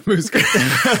title of moose game.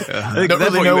 I think Don't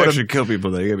that's really what know you what actually kill people.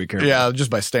 Though you gotta be careful. Yeah, just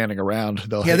by standing around.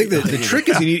 They'll Yeah, I hit think the you. trick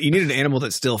is you need an animal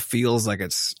that still feels like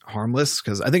it's harmless,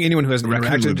 because I think anyone who hasn't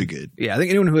Raccoon interacted would be good. Yeah, I think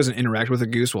anyone who hasn't interacted with a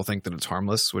goose will think that it's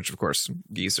harmless, which of course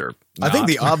geese are. I think not.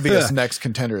 the obvious next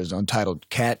contender is Untitled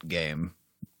Cat game.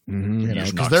 Mhm. just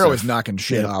Because knock they're always stuff. knocking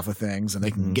shit Yeah. off of things, and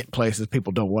they can get places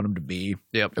people don't want them to be.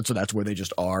 Yep. And so that's where they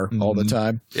just are all the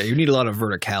time. Yeah, you need a lot of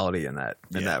verticality in that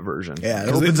version. Yeah, it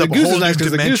 'Cause opens the up a goose whole is nice new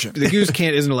 'cause dimension. the goose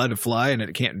isn't allowed to fly and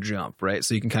it can't jump, right?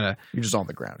 So you can kind of You're just on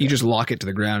the ground. you just lock it to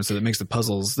the ground, so that makes the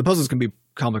puzzles can be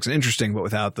complex and interesting, but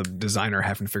without the designer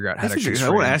having to figure out how That's to. interesting.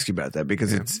 I want to ask you about that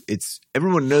because it's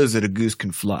everyone knows that a goose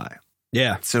can fly.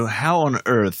 Yeah, So how on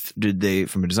earth did they,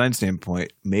 from a design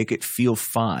standpoint, make it feel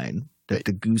fine that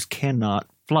the goose cannot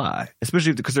fly,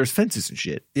 especially because there's fences and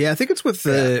shit? yeah. I think it's with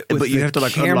the but you the have to,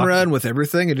 like, camera unlock- and with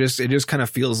everything. It just kind of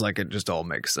feels like it just all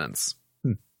makes sense.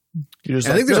 You're just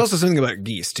And I like think there's this. also something about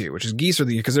geese too, which is geese are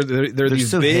because they're these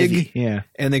so big heavy. Yeah.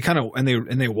 and they kind of and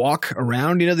they walk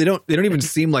around. They don't even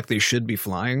seem like they should be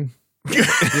flying.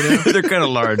 They're kind of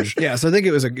large. Yeah, so I think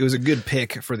it was a good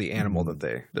pick for the animal that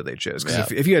they chose.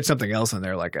 Because if you had something else in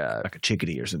there like a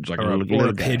Chickadee or something, like or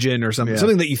a guy. pigeon or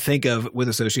something that you think of with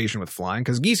association with flying,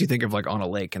 because geese you think of like on a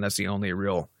lake, and that's the only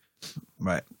real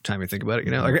Right. time you think about it.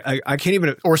 Like I can't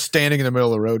even. or standing in the middle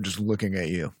of the road just looking at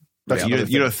you. That's you, another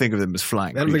you don't think of them as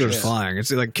flying. I don't think it was creatures. flying.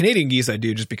 It's like Canadian geese I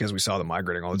do just because we saw them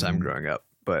migrating all the time growing up.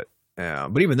 But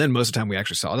even then, most of the time we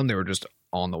actually saw them, they were just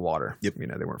on the water. Yep.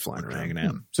 They weren't flying around. hanging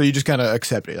out. So you just kind of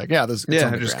accept it. Like, yeah, this. It's on Yeah,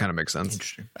 the it just ground. kind of makes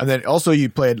sense. And then also you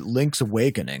played Link's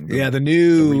Awakening. The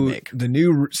remake.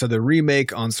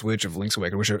 remake on Switch of Link's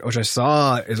Awakening, which I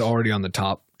saw is already on the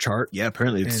top chart. Yeah,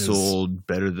 apparently it And sold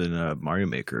better than Mario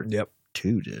Maker Yep.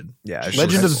 2 did. Yeah. it's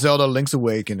Legend of just- Zelda: Link's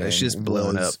Awakening It's just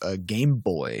blowing was a Game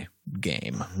Boy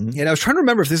game. And I was trying to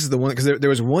remember if this is the one, because there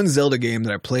was one Zelda game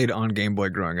that I played on Game Boy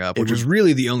growing up, which was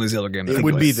really the only Zelda game that I It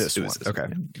would played. be this It one. was this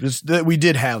Okay. We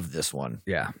did have this one,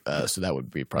 Yeah. so that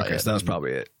would be probably Okay, it. so that was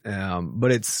probably it.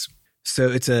 But it's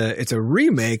a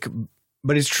remake,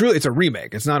 but it's a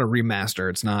remake. It's not a remaster.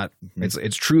 It's not.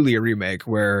 It's truly a remake.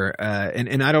 Where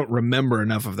and I don't remember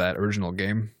enough of that original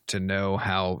game to know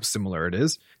how similar it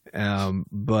is.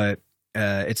 But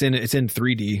it's in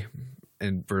 3D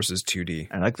and versus 2D.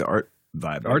 I like the art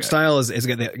vibe. The art style is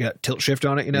got tilt shift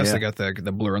on it, you know. So Yeah. they got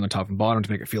the blur on the top and bottom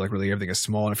to make it feel like really everything is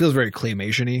small, and it feels very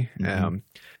claymation-y.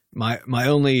 My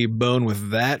only bone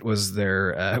with that was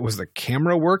was the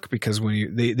camera work, because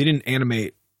when they didn't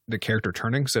animate the character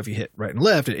turning, so if you hit right and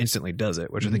left, it instantly does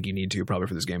it, which I think you need to probably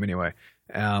for this game anyway.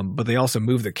 But they also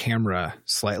move the camera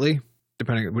slightly,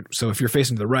 depending. So if you're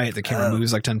facing to the right, the camera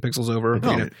moves like 10 pixels over, you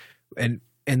know,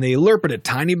 and they lerp it a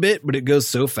tiny bit, but it goes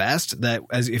so fast that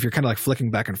as if you're kind of like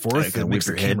flicking back and forth, it makes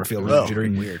the camera feel really jittery.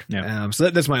 Weird. Yeah. So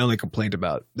that's my only complaint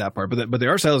about that part. But the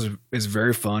art style is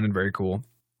very fun and very cool.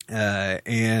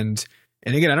 And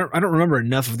again, I don't remember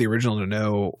enough of the original to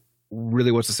know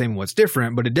really what's the same and what's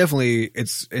different. But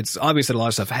it's obvious that a lot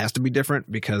of stuff has to be different,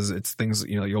 because it's things,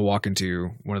 you know, you'll walk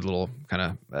into one of the little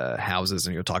kind of houses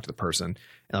and you'll talk to the person and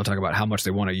they'll talk about how much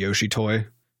they want a Yoshi toy.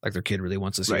 Like their kid really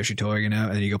wants this Yoshi toy, you know,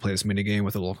 and then you go play this mini game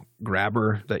with a little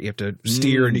grabber that you have to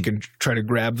steer, and you can try to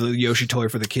grab the Yoshi toy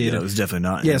for the kid. Yeah, it was definitely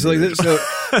not. Yeah, so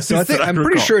I think I'm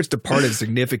pretty sure it's departed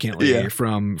significantly Yeah.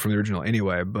 from the original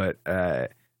anyway. But I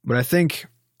think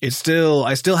I still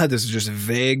had this just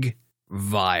vague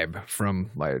vibe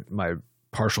from my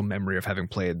partial memory of having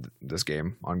played this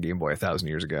game on Game Boy 1,000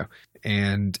 years ago,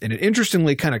 and it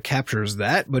interestingly kind of captures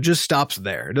that, but just stops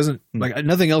there. It doesn't like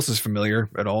nothing else is familiar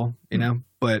at all, you know.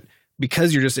 But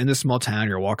because you're just in this small town,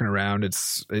 you're walking around.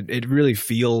 It really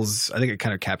feels. I think it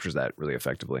kind of captures that really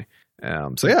effectively.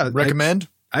 So yeah, Recommend?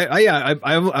 I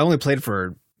only played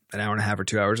for an hour and a half or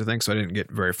 2 hours, I think, so I didn't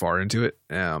get very far into it.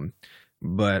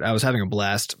 But I was having a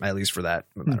blast, at least for that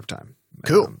amount of time.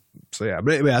 Cool. So yeah,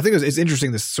 but I think it's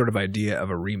interesting, this sort of idea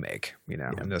of a remake, you know,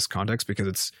 in this context, because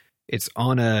it's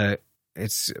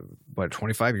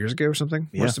 25 years ago or something.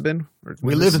 Yeah. Must have been.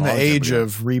 We live in the long age time ago.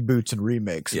 of reboots and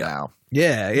remakes now.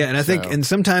 Yeah, and I think, So- and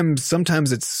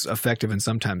sometimes it's effective and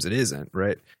sometimes it isn't,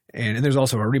 right? And there's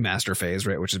also a remaster phase,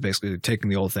 right, which is basically taking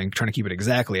the old thing, trying to keep it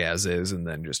exactly as is, and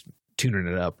then just tuning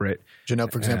it up, right? You know,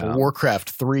 for example, Yeah. Warcraft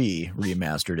 3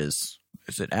 remastered is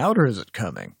it out or is it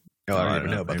coming? Oh, I don't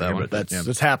even know about that one.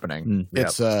 That's happening.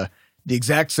 It's the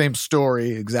exact same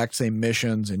story, exact same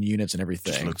missions and units and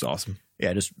everything. Just looks awesome.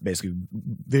 Yeah, just basically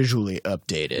visually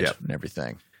updated and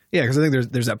everything. Yeah, because I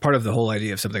think there's that part of the whole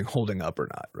idea of something holding up or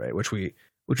not, right? Which we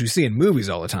see in movies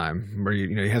all the time, where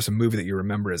you have some movie that you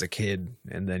remember as a kid,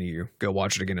 and then you go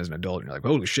watch it again as an adult, and you're like,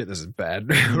 holy shit, this is bad,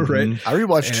 right? I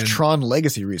rewatched And- Tron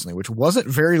Legacy recently, which wasn't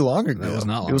very long ago. That was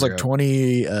not long It was like ago.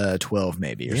 2012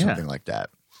 maybe or Yeah. something like that.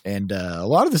 And a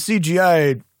lot of the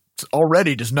CGI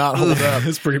already does not hold up.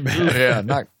 It's pretty bad. Yeah,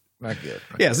 not good.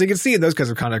 Yeah, so you can see in those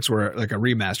kinds of contexts where like a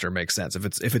remaster makes sense if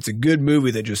it's a good movie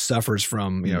that just suffers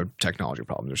from technology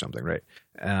problems or something, right?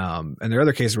 And there are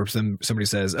other cases where somebody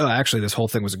says, "Oh, actually, this whole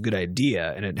thing was a good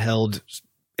idea, and it held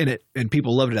in it, and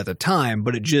people loved it at the time,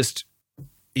 but it just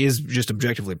is just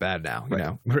objectively bad now, you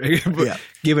know, Yeah.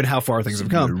 given how far things have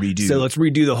come. redo. So let's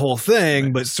redo the whole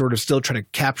thing, but sort of still try to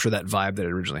capture that vibe that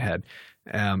it originally had.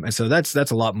 And so that's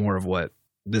a lot more of what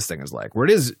this thing is like, where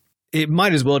it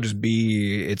might as well just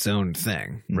be its own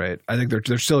thing, right? I think they're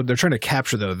trying to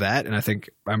capture that, and I think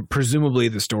presumably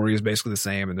the story is basically the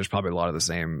same, and there's probably a lot of the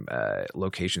same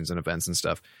locations and events and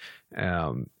stuff.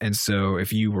 And so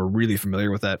if you were really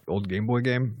familiar with that old Game Boy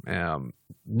game,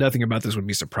 nothing about this would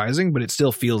be surprising, but it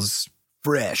still feels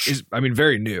Fresh.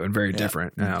 very new and very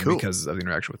different Cool. because of the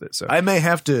interaction with it. So I may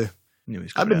have to.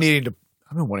 Anyways, I've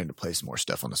been wanting to play some more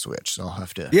stuff on the Switch, so I'll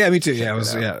have to. yeah, me too. Yeah,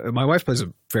 my wife plays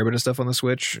a fair bit of stuff on the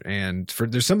Switch, and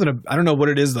there's something I don't know what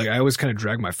it is. Like I always kind of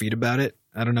drag my feet about it.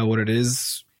 I don't know what it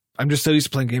is. I'm just so used to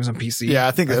playing games on PC. Yeah,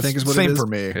 I think that's is what same it is. for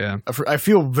me. Yeah, I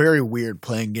feel very weird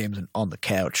playing games on the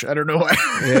couch. I don't know why.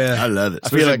 yeah. I love it. I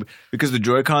feel Especially like- because the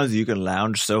Joy-Cons, you can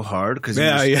lounge so hard because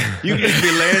Yeah, you yeah. can just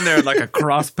be laying there like a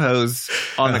cross pose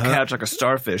on the couch like a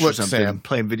starfish or Look, something, Sam.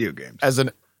 playing video games. As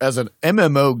an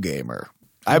MMO gamer,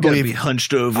 I You gotta believe be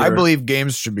hunched over. I believe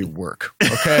games should be work.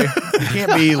 Okay, you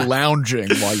can't be lounging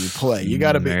while you play. You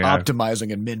got to be Yeah.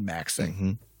 optimizing and min maxing.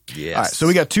 Mm-hmm. Yes. All right, so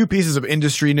we got two pieces of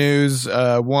industry news.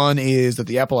 One is that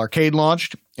the Apple Arcade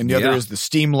launched, and the other Yeah. is the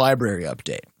Steam Library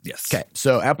update. Yes. Okay,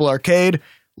 so Apple Arcade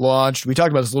launched. We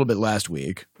talked about this a little bit last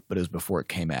week, but it was before it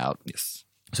came out. Yes.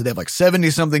 So they have like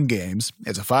 70-something games.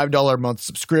 It's a $5 a month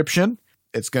subscription.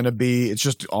 It's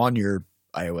just on your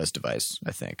iOS device,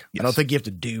 I think. Yes. I don't think you have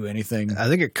to do anything. I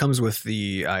think it comes with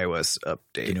the iOS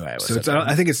update. The new iOS so update.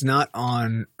 I think it's not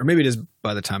on, or maybe it is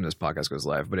by the time this podcast goes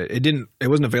live, but it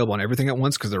wasn't available on everything at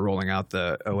once because they're rolling out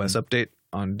the OS update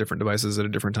on different devices at a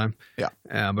different time. Yeah.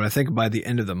 But I think by the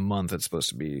end of the month, it's supposed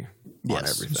to be on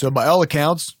Yes. everything. So by all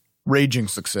accounts, raging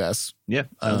success. Yeah.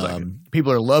 Sounds like it.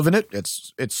 People are loving it.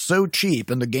 It's so cheap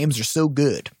and the games are so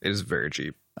good. It is very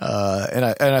cheap. And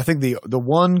I think the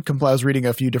one I was reading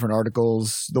a few different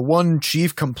articles. The one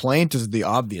chief complaint is the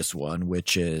obvious one,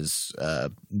 which is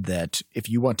that if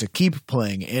you want to keep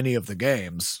playing any of the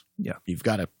games, you've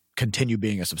got to continue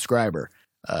being a subscriber.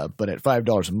 But at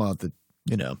 $5 a month,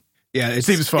 Yeah, it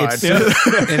seems fine.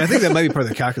 And I think that might be part of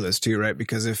the calculus too, right?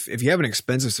 Because if you have an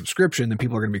expensive subscription, then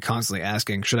people are going to be constantly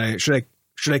asking, should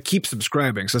I keep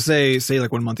subscribing? So say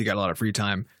like 1 month you got a lot of free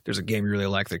time. There's a game you really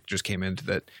like that just came into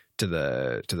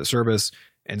the service,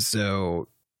 and so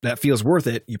that feels worth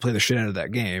it. You play the shit out of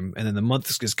that game, and then the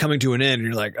month is coming to an end, and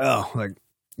you're like, oh, like,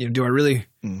 do I really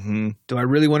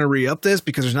want to re-up this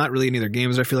because there's not really any other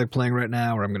games I feel like playing right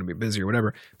now, or I'm going to be busy or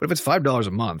whatever. But if it's $5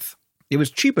 a month, it was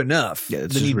cheap enough. Yeah,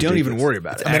 it's then you just don't even ridiculous. worry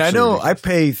about it. I mean, I actually know ridiculous. I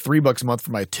pay $3 a month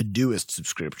for my Todoist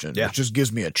subscription. Yeah. Which just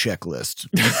gives me a checklist.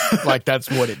 Like that's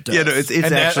what it does. Yeah, no, it's and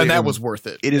actually that was worth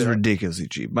it. It is ridiculously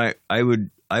cheap. I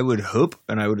would hope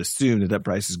and I would assume that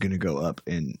price is going to go up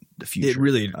in the future. It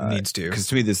really needs to. Because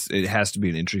to me, it has to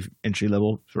be an entry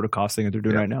level sort of cost thing that they're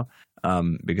doing right now.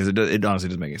 Because it honestly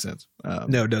doesn't make any sense.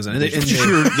 No, it doesn't. And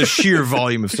The sheer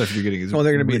volume of stuff you're getting is they're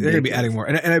going to be ridiculous. adding more,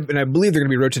 and I believe they're going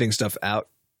to be rotating stuff out.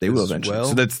 They will as eventually. well.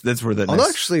 So that's where that. Although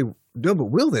next- actually, no, but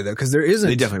will they though? Because there isn't.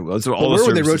 they definitely will. So But all where the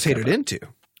would they services rotate it come out. into?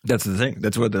 That's the thing.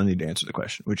 That's what they'll need to answer the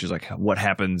question, which is like, what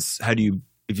happens? How do you,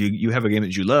 if you have a game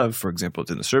that you love, for example, it's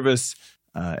in the service,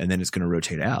 and then it's going to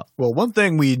rotate out. Well, one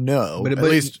thing we know, But at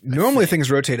least normally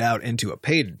things rotate out into a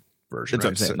paid version. That's what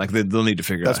I'm saying. Like they'll need to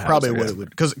figure that's out. probably how what it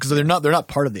would, because they're not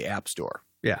part of the App Store.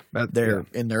 They're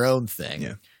in their own thing.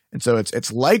 Yeah. And so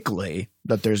it's likely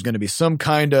that there's going to be some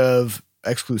kind of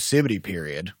exclusivity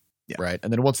period. Yeah. Right.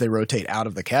 And then once they rotate out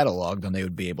of the catalog, then they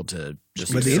would be able to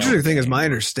just. But the sell interesting thing is, game. my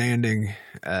understanding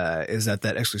is that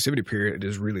exclusivity period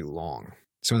is really long.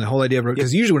 So the whole idea of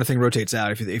because usually when a thing rotates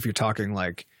out, if you're talking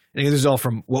like, and this is all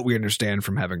from what we understand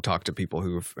from having talked to people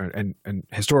who've and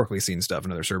historically seen stuff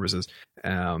in other services.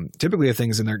 Typically, a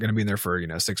thing's in there going to be in there for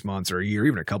 6 months or a year,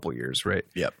 even a couple years, right?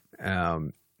 Yep.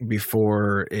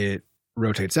 Before it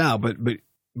rotates out,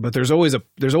 but there's always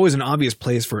an obvious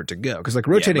place for it to go, because like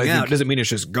rotating but I out think- doesn't mean it's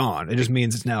just gone. It just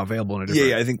means it's now available in a different.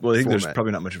 Yeah, I think there's format.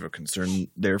 probably not much of a concern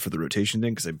there for the rotation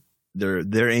thing, because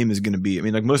their aim is going to be. I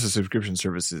mean, like most of the subscription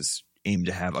services aim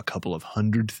to have a couple of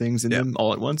hundred things in them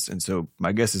all at once, and so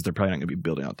my guess is they're probably not going to be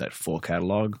building out that full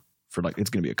catalog for like it's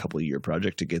going to be a couple of year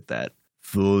project to get that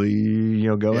fully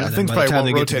going. Yeah, I And think then by probably the time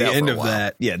won't they get to rotate the out end for a of while.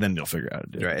 that, Yeah, then they'll figure out.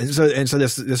 right? And so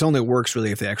this only works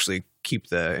really if they actually keep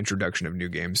the introduction of new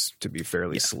games to be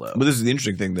fairly slow. But this is the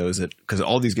interesting thing, though, is that because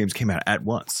all these games came out at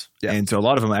once, and so a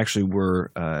lot of them actually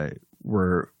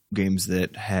were games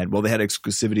that had they had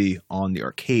exclusivity on the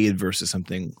arcade versus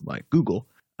something like Google,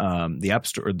 the App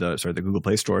Store, the Google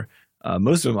Play Store.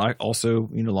 Most of them also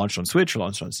launched on Switch or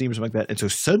launched on Steam or something like that, and so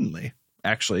suddenly,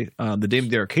 actually, the day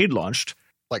the arcade launched,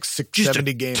 like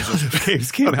 70 games. tons of games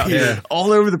came out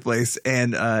all over the place,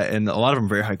 and a lot of them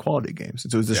very high quality games.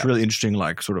 And so it was this really interesting,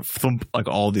 like sort of thump, like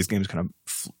all of these games kind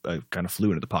of flew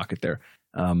into the pocket there.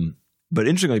 But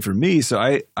interestingly for me, so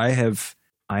I have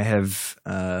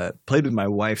played with my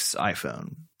wife's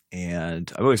iPhone, and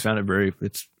I've always found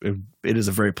it is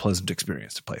a very pleasant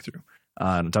experience to play through.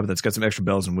 And on top of that, it's got some extra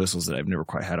bells and whistles that I've never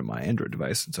quite had on my Android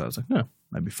device, and so I was like, no,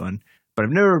 that'd be fun. But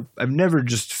I've never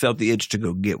just felt the itch to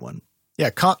go get one. Yeah,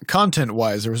 content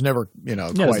wise, there was never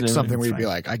quite never something where you'd be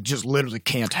fine. like, I just literally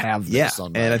can't have this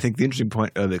on my. And I think the interesting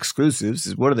point of exclusives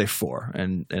is what are they for?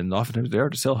 And oftentimes they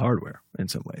are to sell hardware in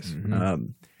some ways.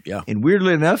 Yeah. And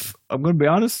weirdly enough, I'm going to be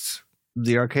honest,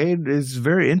 the arcade is a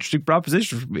very interesting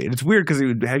proposition for me. And it's weird because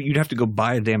you'd have to go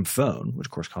buy a damn phone, which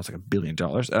of course costs like $1 billion.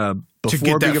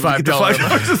 Before get that being able to get the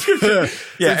 $5 subscription.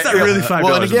 Yeah, it's not really $5.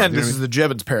 Well, and again, You know this what is the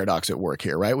Jevons paradox at work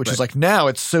here, right? Which is like now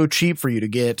it's so cheap for you to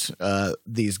get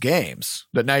these games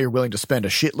that now you're willing to spend a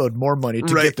shitload more money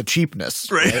to get the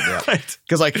cheapness. I mean? Right.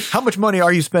 Because like, how much money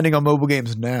are you spending on mobile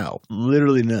games now?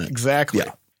 Literally none. Exactly.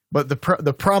 Yeah. But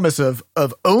the promise of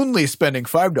only spending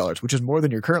 $5, which is more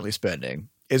than you're currently spending,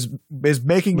 is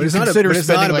making you consider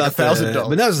spending like $1,000.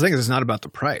 But that's the thing, is it's not about the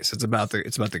price. It's about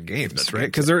the games, right?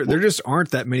 Because there just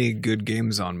aren't that many good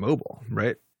games on mobile,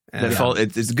 right?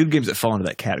 It's good games that fall into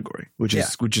that category, which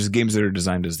is games that are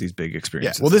designed as these big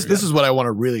experiences. Yeah. Well, this is what I want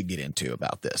to really get into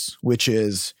about this, which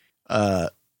is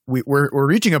we're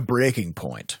reaching a breaking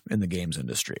point in the games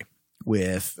industry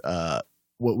with I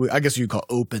guess you call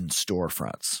open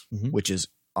storefronts, which is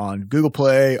on Google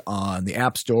Play, on the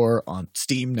App Store, on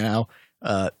Steam now.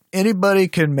 Anybody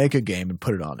can make a game and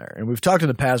put it on there. And we've talked in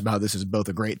the past about how this is both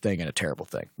a great thing and a terrible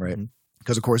thing, right?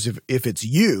 Because, of course, if it's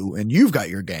you and you've got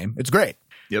your game, it's great.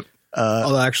 Yep.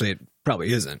 Although actually it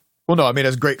probably isn't. Well, no, I mean,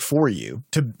 it's great for you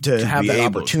to have that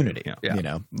opportunity, you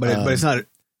know. But it's not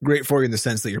great for you in the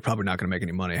sense that you're probably not going to make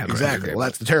any money. Exactly. Well,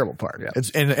 that's the terrible part. Yeah.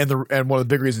 And one of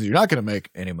the big reasons you're not going to make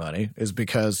any money is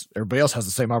because everybody else has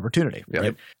the same opportunity,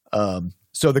 right?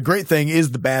 So the great thing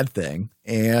is the bad thing,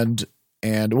 and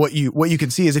what you can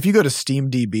see is if you go to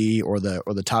SteamDB or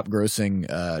the top grossing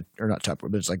or not top,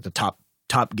 but it's like the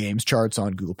top games charts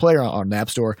on Google Play or on the App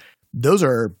Store, those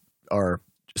are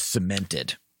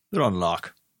cemented. They're on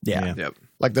lock. Yeah. Yep.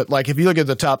 Like if you look at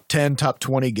the top 10, top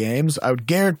 20 games, I would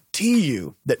guarantee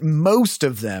you that most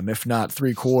of them, if not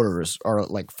 3/4, are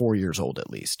like 4 years old at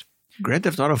least. Grand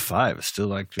Theft Auto 5 is still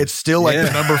like it's still like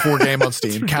the number 4 game on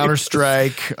Steam.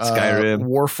 Counter-Strike, Skyrim,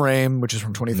 Warframe, which is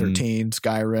from 2013,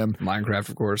 Skyrim, Minecraft,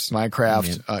 of course,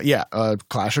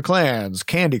 Clash of Clans,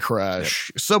 Candy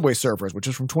Crush, Subway Surfers, which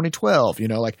is from 2012. You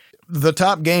know, like the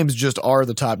top games just are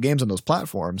the top games on those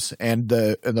platforms, and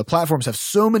the platforms have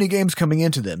so many games coming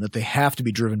into them that they have to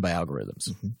be driven by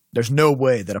algorithms. There's no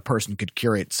way that a person could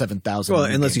curate 7,000. Well,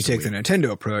 unless you take the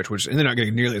Nintendo approach, and they're not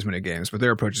getting nearly as many games, but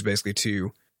their approach is basically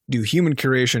to do human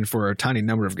curation for a tiny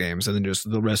number of games, and then just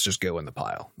the rest just go in the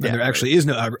pile. And there actually is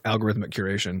no algorithmic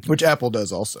curation, which Apple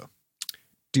does also.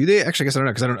 Do they actually? I guess I don't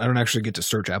know, because I don't actually get to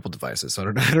search Apple devices, so I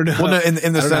don't know. Well, no,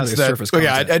 in the sense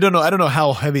that I don't know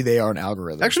how heavy they are in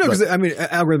algorithms. Actually, no, because I mean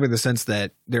algorithmic in the sense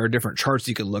that there are different charts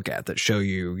you can look at that show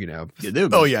you, there's a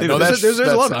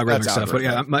lot of algorithmic stuff.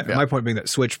 But my point being that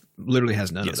Switch literally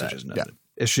has none of that.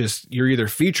 It's just you're either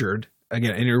featured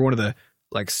again, and you're one of the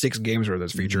like 6 games where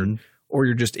that's featured, or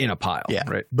you're just in a pile. Yeah,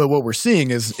 right. But what we're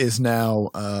seeing is now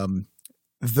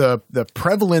the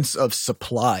prevalence of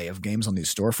supply of games on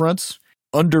these storefronts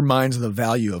undermines the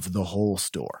value of the whole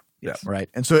store. Yeah. Right.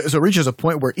 And so it reaches a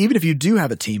point where even if you do have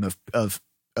a team of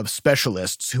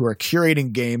specialists who are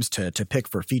curating games to pick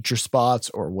for feature spots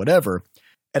or whatever,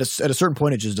 at a certain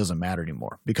point, it just doesn't matter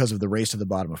anymore because of the race to the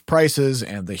bottom of prices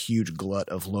and the huge glut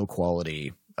of low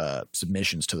quality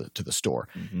submissions to the store.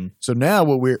 So now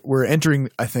what we're entering,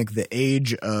 I think, the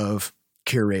age of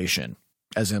curation,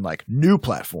 as in like new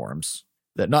platforms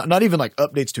that not even like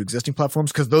updates to existing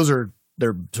platforms, because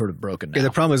they're sort of broken now. Yeah,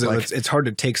 the problem is that it's hard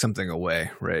to take something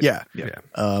away, right? Yeah.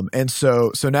 And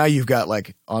so now you've got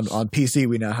like on PC,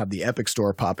 we now have the Epic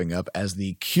Store popping up as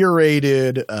the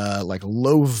curated, like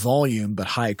low volume but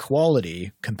high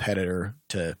quality competitor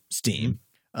to Steam.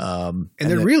 And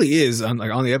there really is on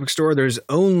the Epic Store. There's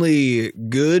only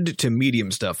good to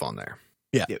medium stuff on there.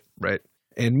 Yeah. Right.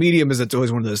 And medium it's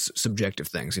always one of those subjective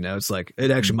things. It's like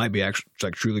it actually might be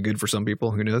like truly good for some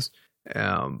people. Who knows?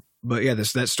 But yeah, that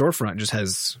storefront just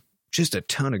has just a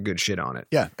ton of good shit on it.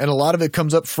 Yeah, and a lot of it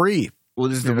comes up free. Well,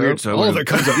 this is the weird. So all of it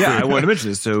comes up free. I wanted to mention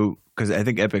this. So because I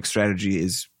think Epic's strategy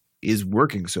is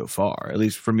working so far, at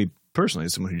least for me personally,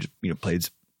 as someone who just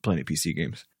plays plenty of PC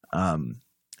games.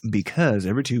 Because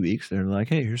every 2 weeks they're like,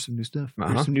 hey, here's some new stuff.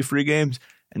 Here's some new free games.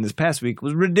 And this past week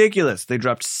was ridiculous. They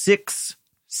dropped six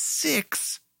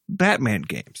Batman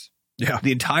games. Yeah.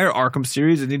 The entire Arkham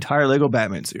series and the entire Lego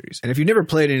Batman series. And if you've never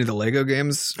played any of the Lego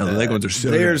games, the Lego ones are so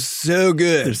they're good. So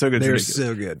good. They're so good. They're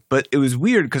so good. But it was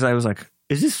weird because I was like,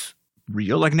 is this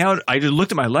real? Like now I just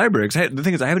looked at my library. The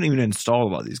thing is, I haven't even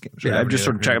installed a lot of these games. Right? I've just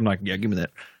sort of checked. I'm like, yeah, give me that.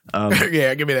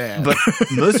 Yeah, give me that. But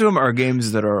most of them are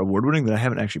games that are award winning that I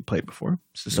haven't actually played before.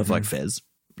 So stuff like Fez.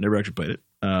 Never actually played it.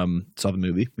 Saw the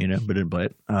movie, but didn't play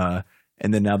it.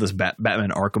 And then now this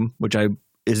Batman Arkham, which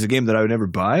is a game that I would never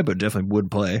buy, but definitely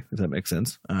would play, if that makes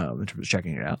sense, in terms of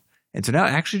checking it out. And so now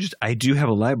actually I do have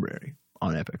a library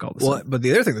on Epic all of a sudden. Well, but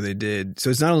the other thing that they did, so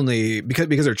it's not only because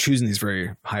they're choosing these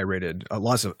very high rated,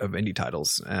 lots of indie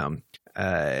titles,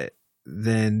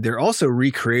 then they're also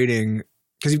recreating,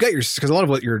 because a lot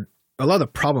of the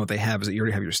problem that they have is that you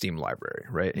already have your Steam library,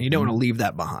 right? And you don't want to leave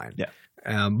that behind. Yeah.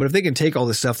 But if they can take all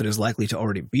the stuff that is likely to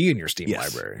already be in your Steam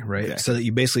library, right? Exactly. So that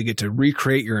you basically get to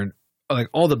recreate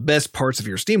all the best parts of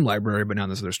your Steam library, but now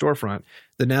this other storefront,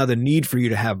 then now the need for you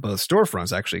to have both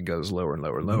storefronts actually goes lower and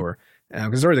lower and lower.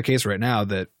 Because it's already the case right now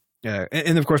that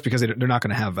And of course, because they're not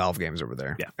going to have Valve games over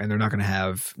there. Yeah. And they're not going to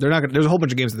have, there's a whole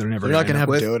bunch of games that they're never They're not going to have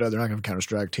with. Dota. They're not going to have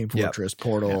Counter-Strike, Team Fortress,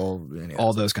 Portal, any of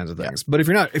All that those kinds of things. But if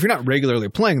you're not regularly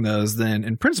playing those, then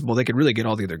in principle, they could really get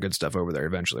all the other good stuff over there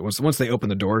eventually. Once they open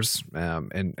the doors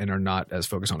and are not as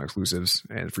focused on exclusives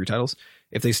and free titles,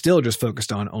 if they still just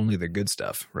focused on only the good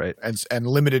stuff, right? and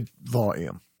limited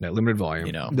volume. That limited volume,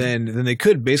 You know. then they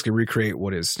could basically recreate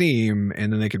what is Steam,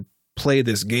 and then they could play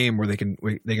this game where they can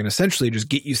essentially just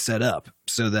get you set up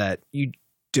so that you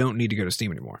don't need to go to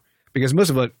Steam anymore, because most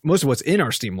of what's in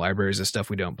our Steam libraries is stuff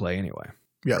we don't play anyway.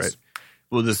 Yes. Right.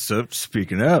 Well,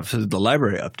 speaking of, so the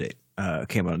library update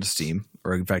came out on Steam,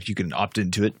 or in fact, you can opt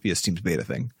into it via Steam's beta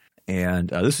thing. And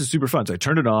this is super fun. So I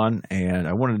turned it on, and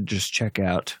I wanted to just check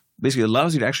out. Basically, it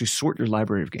allows you to actually sort your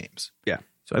library of games. Yeah.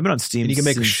 So I've been on Steam. And you can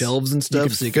make since- shelves and stuff.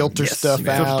 You can filter stuff you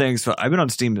can filter out. things. So I've been on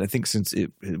Steam, I think, since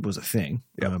it was a thing.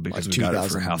 Because Like we got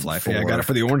it for Half-Life. Yeah, I got it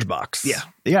for the orange box.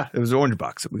 Yeah, it was an orange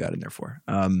box that we got in there for.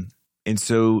 And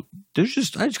so I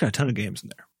just got a ton of games in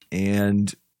there,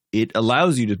 and it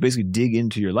allows you to basically dig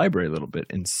into your library a little bit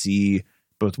and see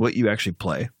both what you actually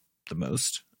play the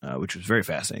most, which was very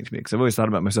fascinating to me, because I've always thought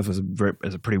about myself as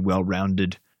a pretty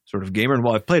well-rounded sort of gamer. And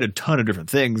while I've played a ton of different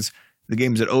things, the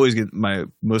games that always get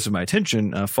most of my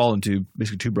attention fall into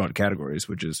basically two broad categories,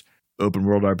 which is open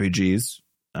world RPGs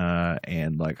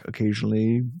and like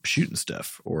occasionally shooting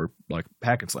stuff, or like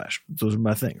hack and slash. Those are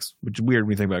my things, which is weird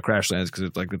when you think about Crashlands,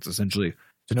 because it's essentially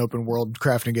It's an open world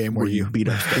crafting game where you beat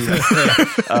up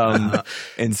stuff.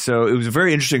 And so it was a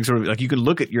very interesting sort of, like, you can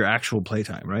look at your actual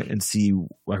playtime, right, and see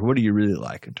like what do you really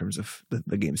like in terms of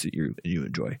the games that you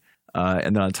enjoy.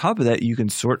 And then on top of that, you can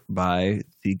sort by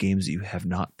the games that you have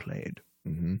not played,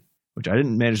 which I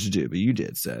didn't manage to do, but you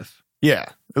did, Seth. Yeah,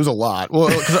 it was a lot. Well,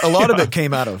 because a lot of it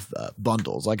came out of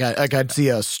bundles. Like I'd see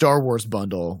a Star Wars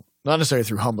bundle, not necessarily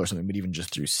through Humble or something, but even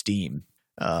just through Steam,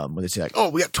 where they say like, "Oh,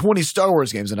 we got 20 Star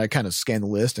Wars games," and I kind of scan the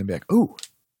list and be like, "Ooh,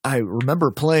 I remember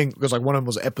playing," because like one of them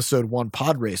was Episode 1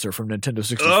 Pod Racer from Nintendo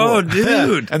 64. Oh,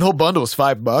 dude! And the whole bundle was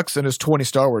 $5, and it's 20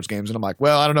 Star Wars games, and I'm like,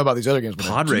 "Well, I don't know about these other games, but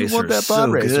Pod do you Racer want that is Pod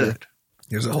so Racer?" good.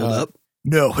 Does it hold up?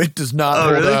 No, it does not Oh,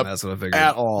 hold really? up That's what I figured.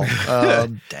 at all.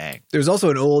 Dang. There's also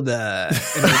an old an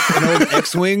old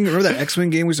X-Wing. Remember that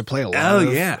X-Wing game we used to play a lot of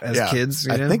as Yeah. kids?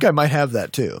 You I know? think I might have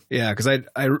that too. Yeah, because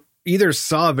I either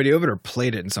saw a video of it or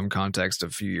played it in some context a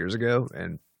few years ago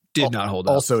and did not hold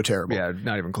up. Also terrible. Yeah,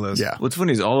 not even close. Yeah. What's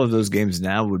funny is all of those games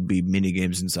now would be mini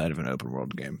games inside of an open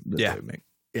world game. That Yeah. they would make.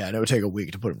 Yeah, and it would take a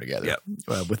week to put them together.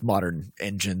 Yep. With modern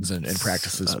engines and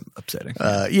practices. Upsetting.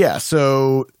 Yeah,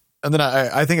 so, and then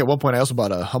I think at one point I also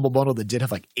bought a Humble Bundle that did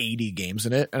have like 80 games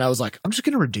in it, and I was like, I'm just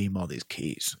going to redeem all these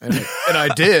keys. And I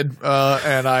did,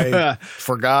 and I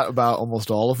forgot about almost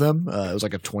all of them. It was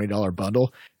like a $20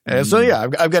 bundle. And so, yeah,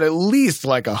 I've got at least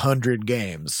like 100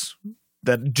 games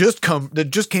that just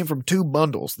came from two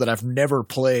bundles that I've never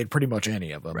played pretty much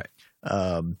any of them. Right.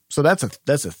 So that's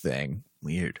a thing.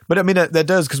 Weird. But I mean, that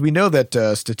does, because we know that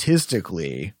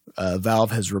statistically, Valve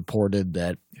has reported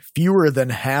that fewer than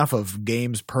half of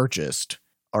games purchased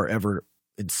are ever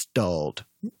installed.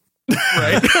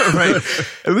 Right. Right.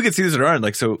 And we can see this in our end.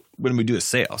 Like, so when we do a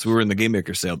sale, so we were in the Game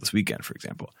Maker sale this weekend, for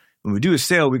example. When we do a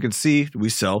sale, we can see we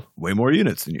sell way more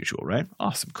units than usual, right?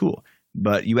 Awesome, cool.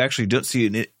 But you actually don't see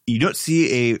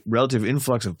a relative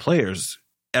influx of players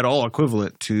at all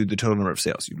equivalent to the total number of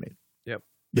sales you made. Yep.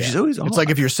 Which is always It's like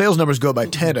if your sales numbers go by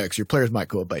 10x, your players might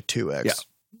go up by 2x. Yeah.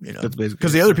 You know, That's basically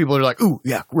because the other people are like, "Ooh,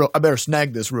 yeah, I better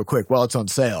snag this real quick while it's on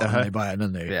sale," and they buy it, and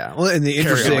then they Yeah. Well, and the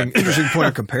Carry on. interesting point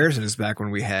of comparison is back when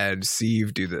we had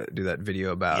Steve do that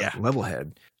video about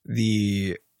Levelhead.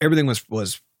 Everything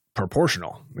was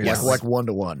proportional. I mean, like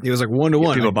 1-to-1. it was like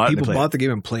 1-to-1. people Like, bought bought the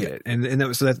game and played it, and that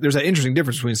was, so there's that interesting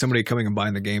difference between somebody coming and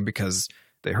buying the game because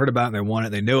they heard about it and they want it,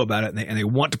 they know about it, and they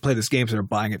want to play this game, so they're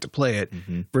buying it to play it,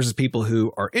 versus people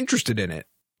who are interested in it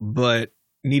but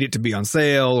need it to be on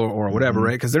sale or whatever,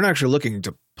 right? Because they're not actually looking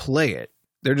to play it;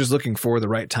 they're just looking for the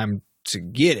right time to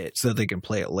get it so that they can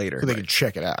play it later, so they can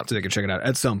check it out. so they can check it out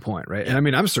at some point, right? And I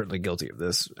mean, I'm certainly guilty of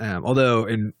this. Although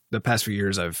in the past few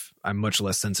years, I'm much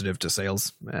less sensitive to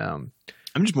sales. I'm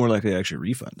just more likely to actually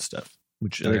refund stuff,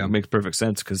 which I think makes perfect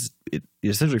sense because it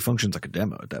essentially functions like a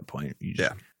demo at that point.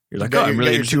 You're like, You oh, I'm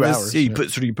really got your interested 2 in this. hours.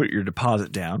 Yeah, you put your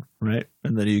deposit down, right?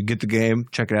 And then you get the game,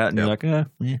 check it out, and you're like, whatever.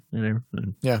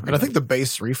 Yeah, and I think the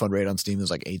base refund rate on Steam is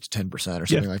like 8 to 10% or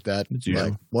something like that. It's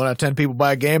usual. Like 1 out of 10 people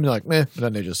buy a game, and they're like, meh, and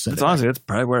then they just send That's it. honestly, that's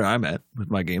probably where I'm at with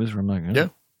my games. Where I'm like, Yeah.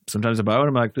 Sometimes I buy one,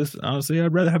 I'm like, this. Honestly,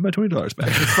 I'd rather have my $20 back.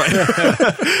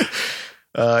 It's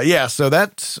fine. Yeah, so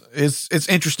it's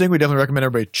interesting. We definitely recommend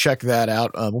everybody check that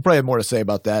out. We'll probably have more to say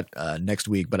about that next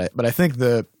week. But I think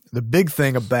the big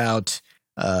thing about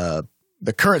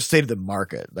the current state of the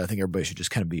market that I think everybody should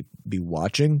just kind of be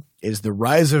watching is the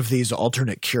rise of these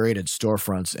alternate curated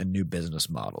storefronts and new business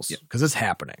models, because it's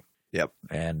happening. Yep.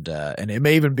 And it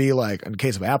may even be like, in the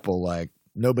case of Apple, like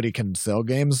nobody can sell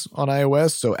games on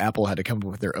iOS, so Apple had to come up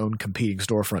with their own competing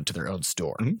storefront to their own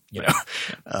store. You know,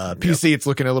 PC, it's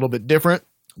looking a little bit different.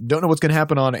 Don't know what's going to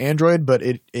happen on Android, but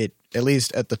it at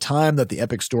least at the time that the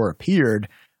Epic Store appeared,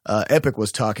 Epic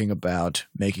was talking about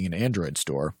making an Android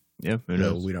store. Yeah,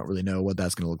 So we don't really know what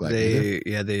that's going to look like. I'm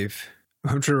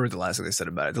trying to remember the last thing they said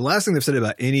about it. The last thing they've said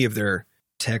about any of their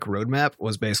tech roadmap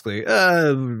was basically,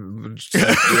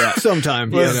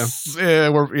 sometime. We're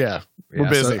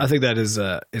busy. So I think that is,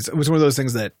 it was one of those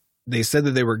things that they said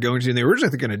that they were going to, and they were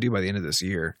originally going to do by the end of this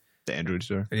year. The Android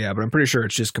store. Yeah, but I'm pretty sure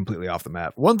it's just completely off the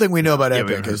map. One thing we know about we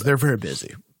Epic haven't is they're very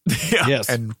busy. Yes.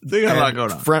 And They got a lot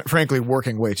going on. frankly,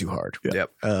 working way too hard.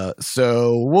 Yep.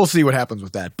 So we'll see what happens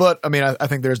with that. But I mean, I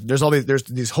think there's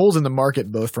these holes in the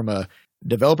market, both from a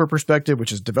developer perspective,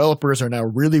 which is developers are now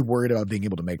really worried about being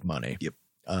able to make money.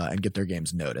 And get their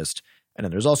games noticed. And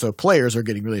then there's also players are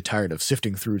getting really tired of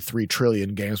sifting through 3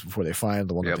 trillion games before they find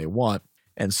the one that they want.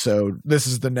 And so this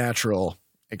is the natural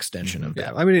extension of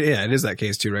that. I mean, it is that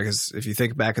case too, right? Because if you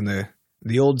think back in the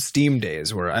old Steam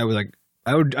days, where I would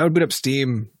boot up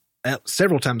Steam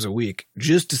several times a week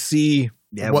just to see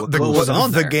what was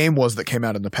on there. The game was that came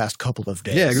out in the past couple of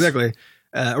days. Yeah, exactly.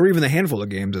 Or even the handful of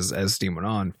games as Steam went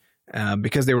on,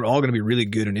 because they were all going to be really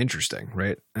good and interesting,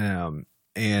 right?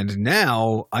 And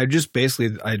now I just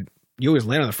basically you always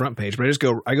land on the front page, but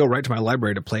I go right to my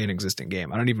library to play an existing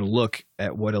game. I don't even look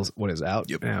at what is out,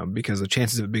 because the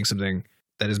chances of it being something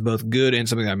that is both good and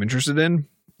something that I'm interested in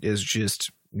is just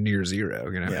near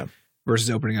zero, versus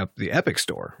opening up the Epic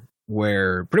Store,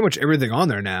 where pretty much everything on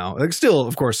there now, like still,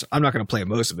 of course, I'm not going to play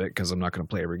most of it because I'm not going to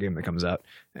play every game that comes out.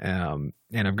 And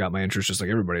I've got my interests just like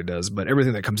everybody does, but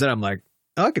everything that comes out, I'm like,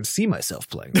 oh, I can see myself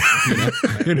playing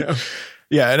that,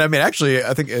 Yeah. And I mean, actually,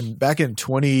 I think back in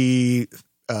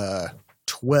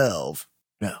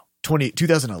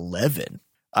 2011,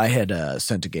 I had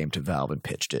sent a game to Valve and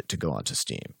pitched it to go onto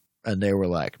Steam. And they were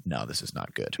like, no, this is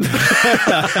not good.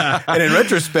 And in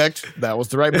retrospect, that was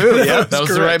the right move. Yeah, that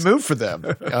was the right move for them.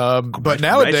 But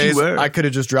nowadays, I could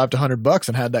have just dropped $100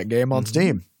 and had that game on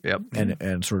Steam. Yep.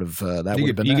 And sort of that would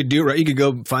have been. You could do it right. You could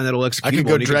go find that old executable. I could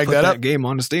go drag that game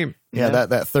onto Steam. Yeah,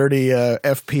 that 30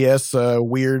 FPS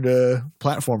weird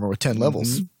platformer with 10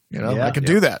 levels. I could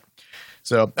do that.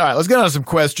 So, all right, let's get on to some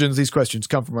questions. These questions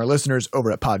come from our listeners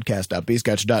over at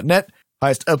podcast.bscotch.net.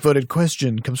 Highest upvoted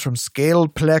question comes from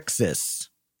Scaled Plexus.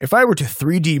 If I were to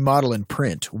 3D model and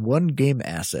print one game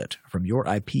asset from your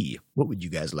IP, what would you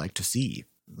guys like to see?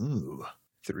 Ooh,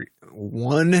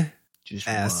 one Just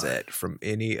asset from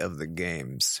any of the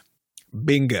games.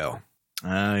 Bingo.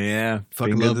 Oh, yeah.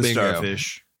 Fucking Bingo love the Bingo.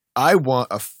 Starfish. I want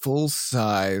a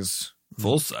full-size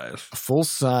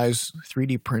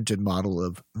 3D printed model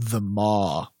of the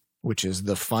Maw, which is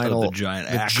the final the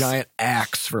giant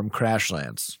axe from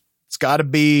Crashlands. It's got to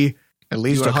be at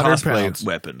least 100 pounds.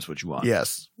 Weapons, what you want.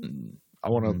 Yes. I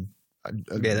want to.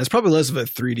 Yeah, that's probably less of a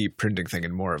 3D printing thing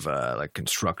and more of a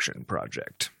construction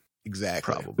project.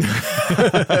 Exactly. Probably.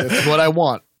 That's what I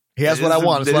want. He has what I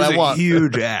want. It's what I want.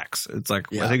 Huge axe. It's like,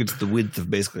 Yeah. I think it's the width of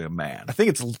basically a man. I think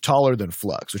it's taller than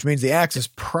Flux, which means the axe is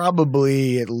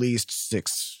probably at least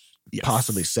 6,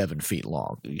 possibly 7 feet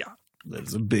long. Yeah.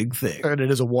 That's a big thing. And it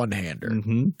is a one-hander because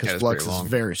Yeah, it's Flux pretty long.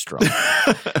 is very strong.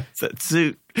 It's that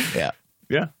suit. Yeah.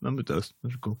 Yeah, I'm with those.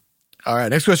 Those are cool. All right.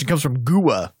 Next question comes from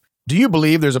Gua. Do you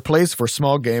believe there's a place for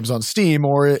small games on Steam,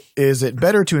 or is it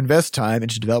better to invest time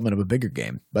into development of a bigger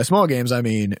game? By small games, I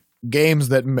mean games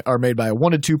that are made by a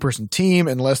 1 to 2 person team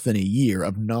in less than a year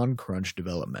of non-crunch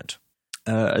development.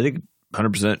 I think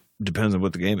 100% depends on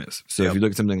what the game is. So if you look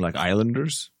at something like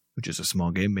Islanders, which is a small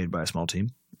game made by a small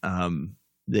team,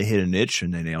 they hit a niche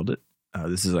and they nailed it.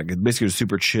 This is like basically a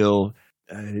super chill.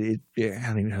 I don't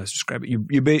even know how to describe it. You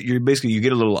basically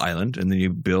get a little island and then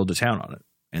you build a town on it.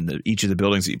 And each of the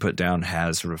buildings that you put down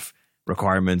has sort of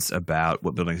requirements about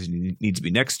what buildings you need to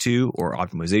be next to, or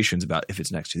optimizations about if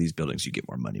it's next to these buildings, you get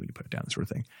more money when you put it down, that sort of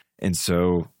thing. And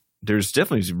so there's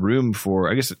definitely room for,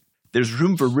 I guess, there's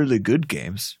room for really good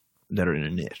games that are in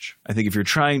a niche. I think if you're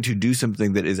trying to do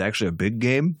something that is actually a big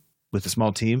game with a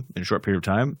small team in a short period of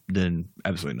time, then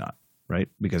absolutely not, right?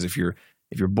 Because if you're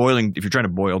trying to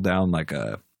boil down like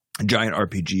a giant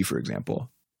RPG, for example,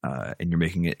 and you're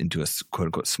making it into a quote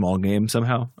unquote small game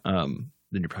somehow, then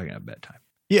you're probably gonna have a bad time.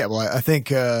 Yeah, well, I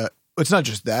think it's not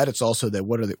just that; it's also that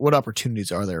what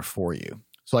opportunities are there for you?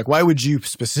 So, like, why would you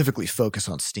specifically focus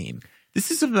on Steam?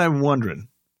 This is something I'm wondering.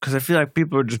 because I feel like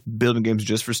people are just building games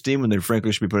just for Steam when they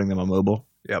frankly should be putting them on mobile.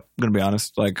 Yep. I'm gonna be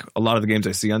honest. Like a lot of the games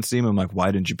I see on Steam, I'm like,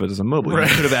 why didn't you put this on mobile? Right.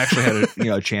 You could have actually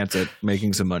had a chance at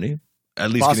making some money, at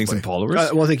least getting some followers,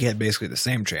 Well, I think he had basically the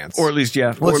same chance. or at least Well,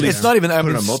 or at least it's not even. I put it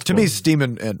mean, on to multiple. me,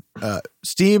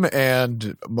 Steam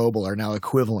and mobile are now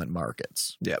equivalent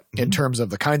markets Yep. in terms of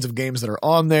the kinds of games that are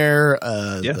on there,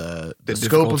 Yeah. the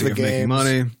scope of difficulty the making game,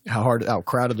 money. how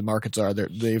crowded the markets are.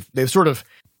 They've sort of,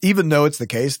 even though it's the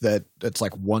case that it's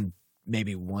like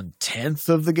maybe 1/10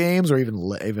 of the games, or even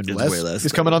It's less, way less,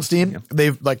 is coming on Steam. yeah.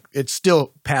 They've like it's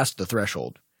still past the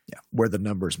threshold, where the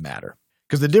numbers matter.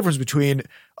 Because the difference between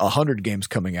 100 games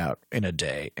coming out in a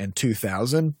day and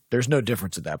 2,000, there's no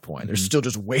difference at that point. There's still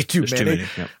just way too There's many, too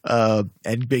many. Yep.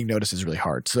 and being noticed is really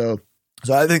hard. So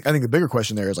I think the bigger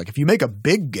question there is like, if you make a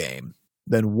big game,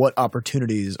 then what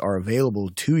opportunities are available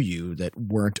to you that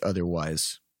weren't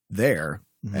otherwise there?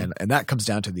 Mhm. And that comes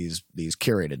down to these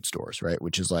curated stores, right?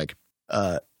 Which is like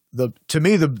to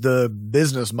me the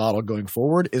business model going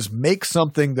forward is make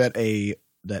something that a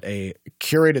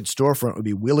curated storefront would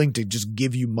be willing to just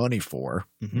give you money for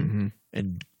Mm-hmm.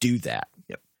 and do that.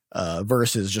 Yep.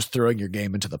 Versus just throwing your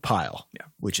game into the pile. Yeah.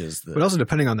 Which is But also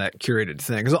depending on that curated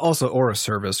thing, because also or a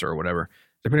service or whatever,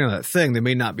 depending on that thing, they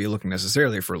may not be looking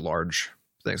necessarily for large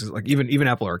things. Like even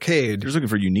Apple Arcade. They're just looking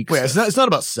for unique. wait, stuff. it's not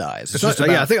about size. It's not,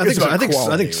 I think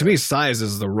quality, to me size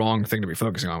is the wrong thing to be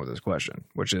focusing on with this question,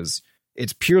 which is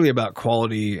it's purely about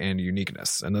quality and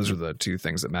uniqueness, and those are the two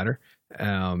things that matter.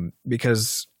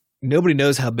 Because nobody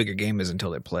knows how big a game is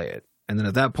until they play it, and then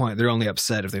at that point they're only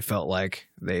upset if they felt like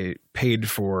they paid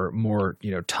for more,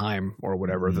 time or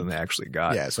whatever than they actually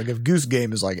got. Yeah, it's like if Goose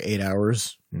Game is like 8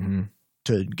 hours Mm-hmm.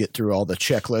 to get through all the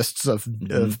checklists of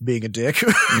being a dick.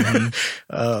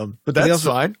 Mm-hmm. But that's also,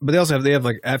 fine. But they have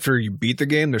like after you beat the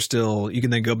game, there's still you can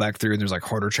then go back through and there's like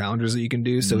harder challenges that you can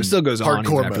do. So it still goes on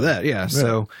Hardcore even after mode. that. Yeah.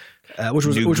 So which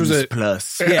was a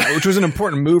plus. which was an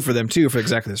important move for them too, for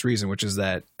exactly this reason, which is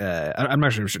that I'm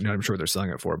not sure what they're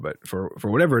selling it for, but for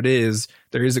whatever it is,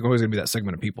 there is always going to be that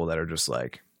segment of people that are just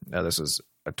like, oh, this is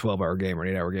a 12-hour game or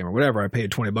an 8-hour game or whatever. I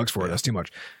paid $20 for it. That's too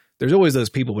much. There's always those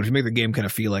people, but if you make the game kind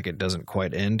of feel like it doesn't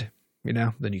quite end,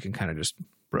 then you can kind of just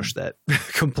brush that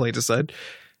complaint aside.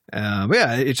 But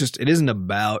yeah, it's just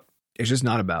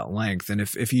not about length. And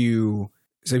if you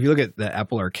look at the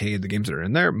Apple Arcade, the games that are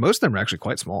in there, most of them are actually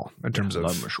quite small in terms of a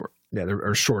lot more short. Yeah,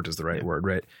 or short is the right word,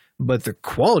 right? But the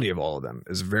quality of all of them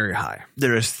is very high.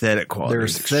 Their aesthetic quality. Their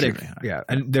is aesthetic, extremely high. yeah,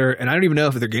 and I don't even know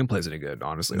if their gameplay is any good,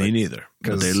 honestly. Me neither.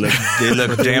 Because because- they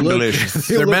look damn delicious.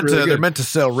 They They're look meant really to good. they're meant to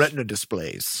sell retina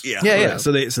displays. Yeah.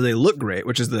 So they look great,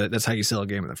 which is that's how you sell a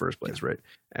game in the first place, right?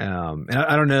 And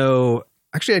I don't know.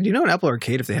 Actually, do you know in Apple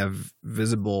Arcade if they have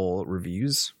visible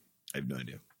reviews? I have no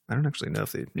idea. I don't actually know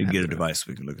if they. You have get a to. device so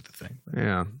we can look at the thing.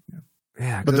 Yeah.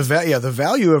 But the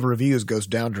value of reviews goes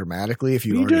down dramatically if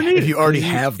you already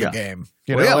have the game.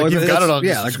 You know, like you've got it on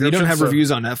like you don't have subscription, so-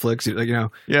 reviews on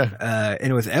Netflix, Yeah.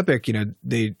 and with Epic,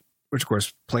 which of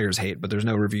course players hate, but there's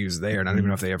no reviews there, and I don't even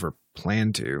know if they ever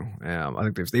plan to. I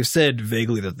think they've said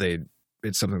vaguely that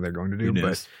it's something they're going to do, Who but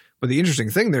knows? the interesting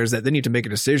thing there is that they need to make a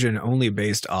decision only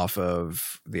based off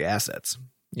of the assets.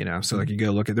 So like you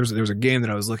go look at there was a game that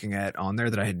I was looking at on there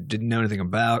that I didn't know anything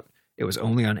about. It was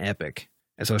only on Epic,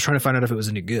 and so I was trying to find out if it was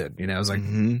any good. I was like,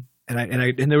 and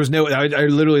there was no, I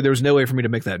literally there was no way for me to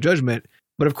make that judgment.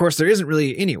 But of course, there isn't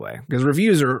really anyway, because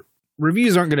reviews aren't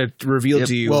going to reveal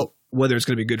to you whether it's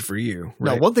going to be good for you.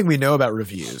 Right? Now, one thing we know about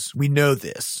reviews, we know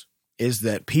this, is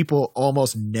that people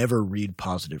almost never read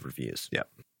positive reviews. Yeah.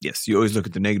 Yes, you always look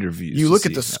at the negative reviews. You to look see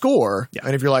at the if- score, Yeah.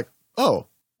 and if you're like, oh,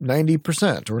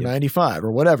 90% or 95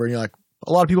 or whatever, and you're like,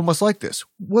 a lot of people must like this.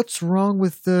 What's wrong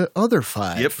with the other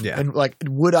 5? Yep. Yeah. And like,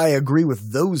 would I agree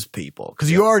with those people?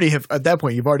 Because you already have, at that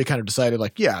point, you've already kind of decided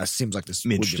like, yeah, it seems like this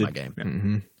I'm would be interested. my game. Yeah.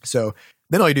 Mm-hmm. So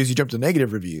then all you do is you jump to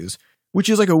negative reviews, which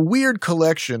is like a weird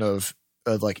collection of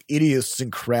like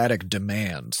idiosyncratic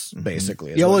demands,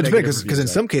 basically. is Yeah, well, what it's negative because in reviews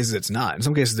are. some cases it's not. In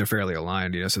some cases they're fairly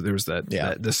aligned. So there was the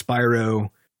Spyro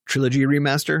trilogy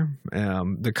remaster.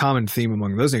 The common theme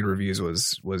among those negative reviews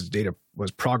was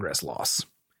progress loss.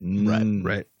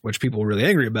 Right, which people were really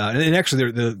angry about, and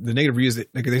actually, the negative reviews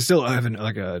they still have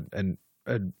an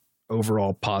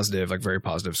overall positive, like very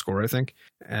positive score, I think.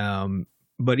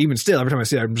 But even still, every time I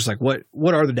see it, I'm just like, what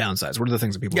are the downsides? What are the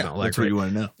things that people don't like? That's what you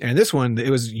want to know. And in this one, it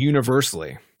was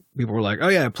universally. People were like, "Oh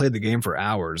yeah, I played the game for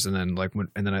hours," and then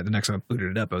the next time I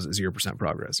booted it up, I was at 0%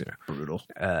 progress. Brutal.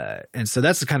 And so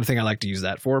that's the kind of thing I like to use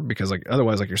that for, because like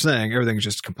otherwise, like you're saying, everything's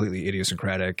just completely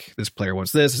idiosyncratic. This player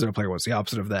wants this other player wants the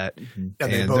opposite of that, And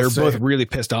and they they're both say- both really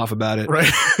pissed off about it.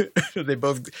 Right. they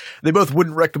both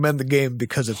wouldn't recommend the game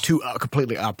because of two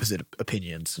completely opposite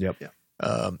opinions. Yep.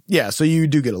 So you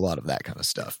do get a lot of that kind of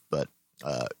stuff. But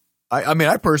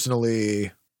I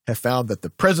personally have found that the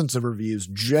presence of reviews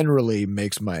generally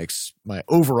makes my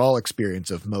overall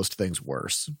experience of most things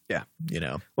worse. Yeah.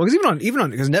 Well, because even on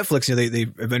because Netflix, they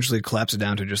eventually collapse it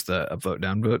down to just the upvote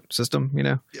downvote system.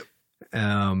 Yep.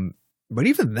 But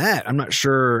even that, I'm not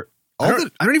sure. I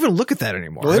don't even look at that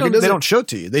anymore. Well, they don't show it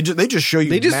to you. They just show you.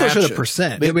 They just matches. still show the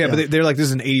percent. But they're like, this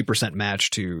is an 80% match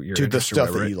to your the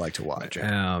stuff that you like to watch.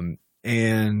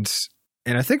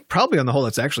 And I think probably on the whole,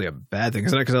 that's actually a bad thing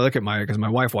because I look at because my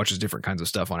wife watches different kinds of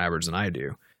stuff on average than I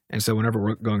do. And so whenever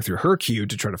we're going through her queue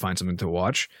to try to find something to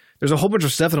watch, there's a whole bunch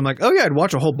of stuff that I'm like, oh yeah, I'd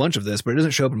watch a whole bunch of this, but it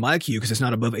doesn't show up in my queue because it's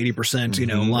not above 80%,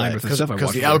 in line with the stuff I watch.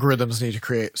 Because the algorithms need to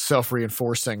create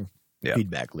self-reinforcing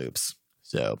feedback loops.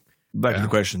 So back to the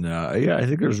question. I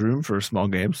think there's room for small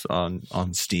games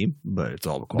on Steam, but it's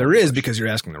all the quality. There is because you're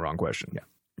asking the wrong question.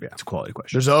 Yeah, it's a quality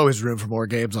question. There's always room for more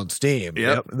games on Steam.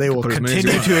 Yep. They will continue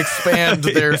to expand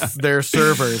their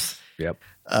servers. Yep.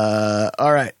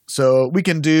 All right. So we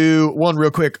can do one real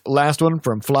quick last one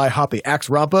from Fly Hoppy Axe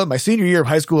Rampa. My senior year of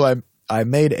high school, I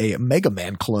made a Mega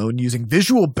Man clone using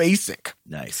Visual Basic.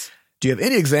 Nice. Do you have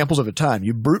any examples of a time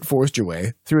you brute forced your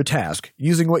way through a task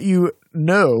using what you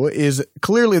know is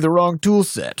clearly the wrong tool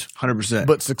set, 100%,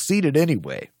 but succeeded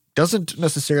anyway? Doesn't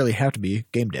necessarily have to be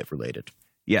game dev related.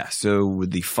 Yeah, so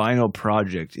with the final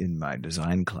project in my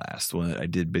design class, the one that I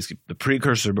did basically the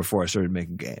precursor before I started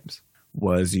making games,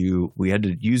 was we had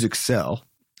to use Excel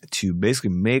to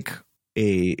basically make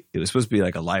it was supposed to be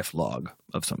like a life log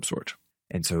of some sort.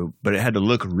 And so, but it had to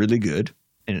look really good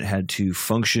and it had to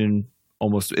function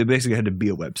it basically had to be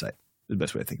a website, the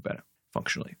best way to think about it,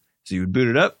 functionally. So you would boot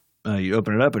it up, you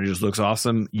open it up and it just looks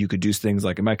awesome. You could do things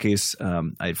like in my case,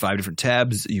 I had 5 different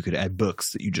tabs. You could add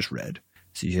books that you just read.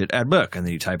 So you hit add book and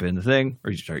then you type in the thing,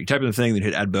 or you type in the thing, then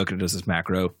hit add book and it does this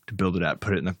macro to build it out,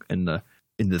 put it in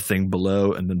the thing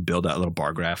below, and then build out a little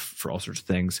bar graph for all sorts of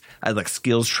things. I had like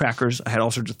skills trackers. I had all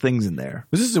sorts of things in there.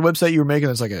 Was this a website you were making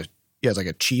that's it's like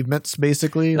achievements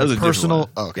basically? That was like personal.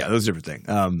 Oh, okay. Yeah, that was a different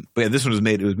thing. But yeah, this one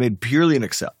it was made purely in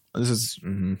Excel. This is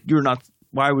you're not.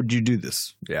 Why would you do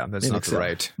this? Yeah, that's not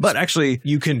right. But actually,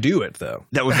 you can do it though.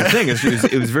 That was the thing.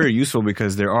 It was very useful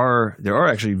because there are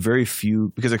actually very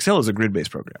few, because Excel is a grid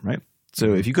based program, right?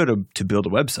 So if you go to build a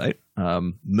website,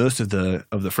 most of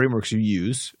the frameworks you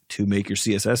use to make your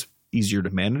CSS easier to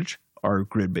manage are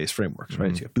grid based frameworks,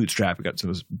 right? So you have Bootstrap, you got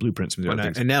some of those blueprints, some of the other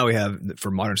things. And now we have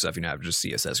for modern stuff, you now have just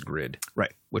CSS Grid,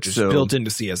 right? Which is built into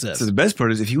CSS. So the best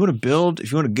part is if you want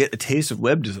to get a taste of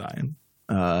web design.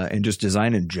 And just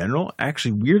design in general,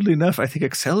 actually, weirdly enough, I think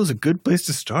Excel is a good place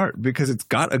to start because it's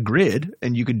got a grid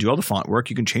and you can do all the font work.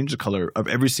 You can change the color of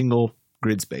every single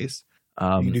grid space. You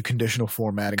can do conditional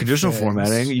formatting.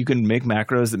 You can make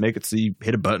macros that make it so you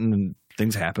hit a button and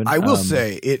things happen. I will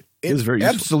say it was very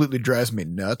absolutely drives me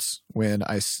nuts when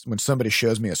somebody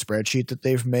shows me a spreadsheet that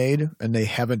they've made and they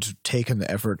haven't taken the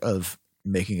effort of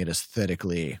making it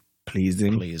aesthetically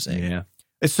pleasing. Yeah,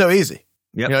 it's so easy.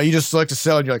 Yep. You just select a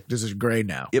cell and you're like, this is gray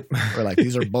now. Yep. Or like,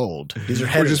 these are bold. These are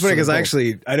headers. Which is funny because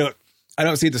actually I don't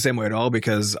see it the same way at all,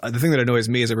 because the thing that annoys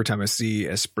me is every time I see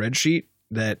a spreadsheet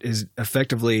that is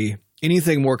effectively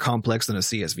anything more complex than a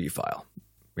CSV file.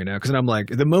 Because then I'm like,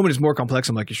 the moment it's more complex,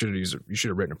 I'm like, you should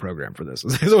have written a program for this.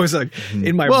 It's always like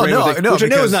in my brain, which I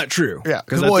know is not true. Yeah,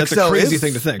 because that's a crazy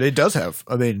thing to think. It does have.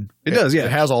 I mean, it does. Yeah,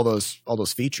 it has all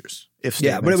those features. But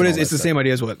it's the same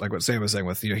idea as what Sam was saying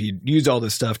with he used all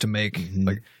this stuff to make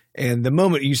and the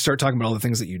moment you start talking about all the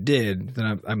things that you did,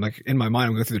 then I'm like in my mind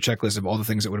I'm going through the checklist of all the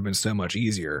things that would have been so much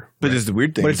easier. But it's the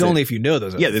weird thing. But it's only if you know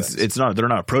those. Yeah, it's not. They're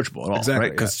not approachable at all. Exactly,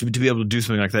 right? Because to be able to do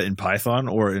something like that in Python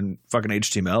or in fucking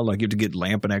HTML, like you have to get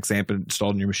LAMP and XAMPP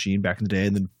installed in your machine back in the day,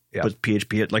 and then put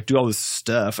PHP it, do all this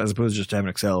stuff as opposed to just having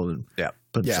Excel and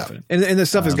put stuff in. And this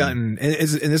stuff has gotten, and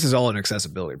this is all an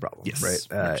accessibility problem,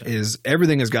 right? Is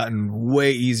everything has gotten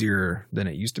way easier than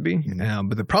it used to be.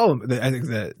 But the problem, I think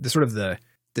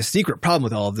the secret problem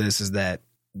with all of this is that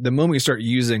the moment you start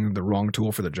using the wrong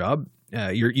tool for the job,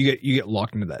 you get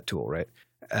locked into that tool, right?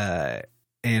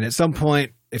 And at some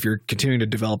point, if you're continuing to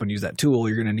develop and use that tool,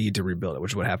 you're going to need to rebuild it,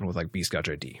 which is what happened with like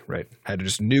Bscotch ID, right? Had to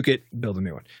just nuke it, build a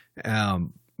new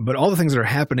one. But all the things that are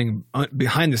happening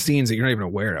behind the scenes that you're not even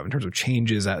aware of in terms of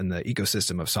changes out in the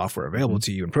ecosystem of software available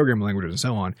to you and programming languages and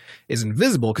so on is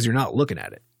invisible because you're not looking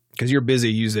at it because you're busy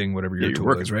using whatever your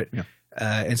tool is, right? Yeah.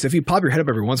 And so if you pop your head up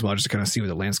every once in a while just to kind of see what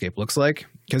the landscape looks like,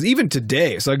 because even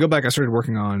today, so I go back, I started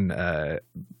working on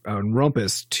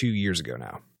Rumpus 2 years ago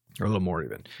now, or a little more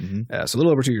even. So a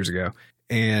little over 2 years ago.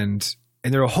 And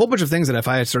there are a whole bunch of things that if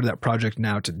I had started that project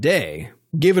now today,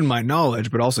 given my knowledge,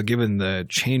 but also given the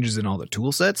changes in all the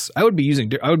tool sets, I would be using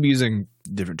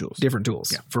Different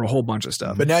tools. for a whole bunch of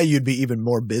stuff. But now you'd be even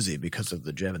more busy because of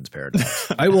the Jevons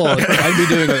paradox. I'd be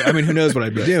doing. I mean, who knows what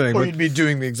I'd be doing? Or you'd be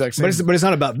doing the exact same. But it's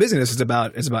not about busyness. It's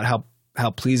about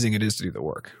how pleasing it is to do the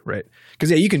work, right?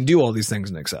 Because you can do all these things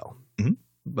in Excel,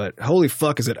 but holy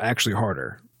fuck, is it actually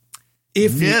harder?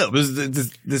 This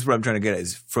is what I'm trying to get at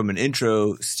is from an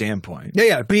intro standpoint. Be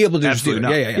able to just do it.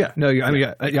 Absolutely Yeah. not.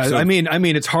 No, So- I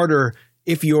mean, it's harder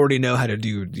if you already know how to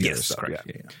do the other Yes, stuff.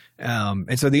 correct. Yeah.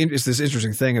 And so it's this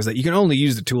interesting thing is that you can only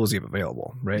use the tools you have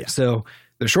available, right? Yeah. So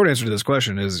the short answer to this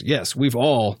question is yes, we've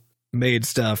all made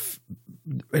stuff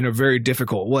in a very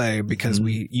difficult way because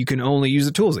you can only use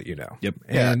the tools that you know. Yep.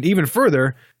 And even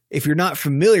further, if you're not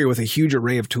familiar with a huge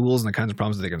array of tools and the kinds of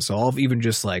problems that they can solve, even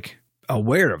just like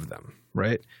aware of them,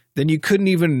 right? Then you couldn't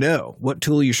even know what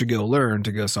tool you should go learn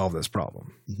to go solve this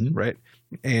problem, right?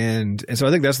 And so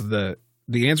I think that's the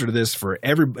answer to this for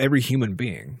every human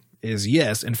being is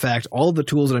yes. In fact, all the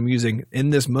tools that I'm using in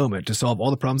this moment to solve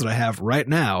all the problems that I have right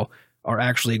now are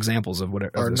actually examples of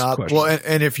whatever. or this not. question. Well,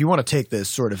 and if you want to take this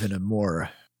sort of in a more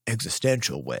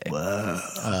existential way,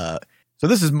 so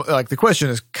this is like the question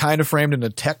is kind of framed in a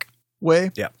tech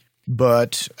way. Yeah.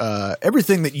 But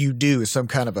everything that you do is some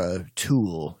kind of a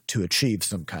tool to achieve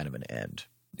some kind of an end.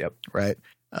 Yep. Right.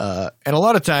 And a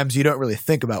lot of times you don't really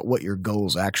think about what your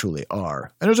goals actually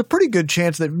are. And there's a pretty good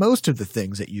chance that most of the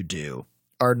things that you do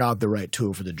are not the right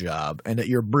tool for the job and that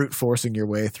you're brute forcing your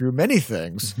way through many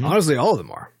things. Honestly, all of them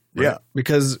are. Right? Yeah.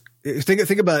 Because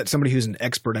think about somebody who's an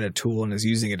expert at a tool and is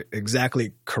using it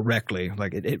exactly correctly.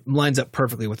 Like it lines up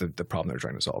perfectly with the problem they're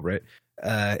trying to solve, right?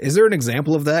 Is there an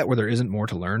example of that where there isn't more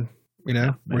to learn?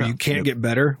 Where you can't get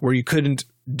better, where you couldn't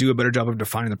do a better job of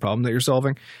defining the problem that you're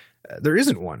solving? There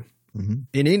isn't one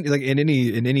in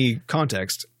any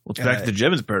context. Well, it's back to the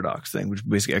Jevons paradox thing, which is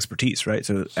basically expertise, right?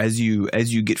 So as you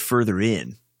get further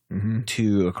in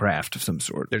to a craft of some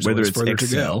sort, There's whether always it's further to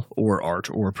Excel or art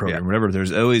or program, Yeah. whatever,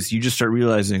 there's always, you just start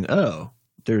realizing, oh,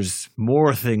 there's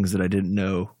more things that I didn't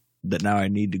know that now I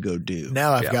need to go do.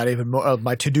 Now I've got even more.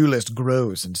 My to-do list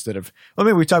grows instead of. I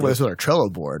mean, we talked about this with our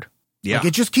Trello board. Yeah. Like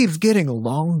it just keeps getting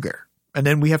longer, and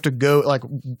then we have to go like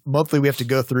monthly. We have to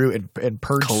go through and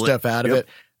purge Cull it. stuff out of it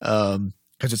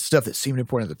because it's stuff that seemed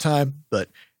important at the time. But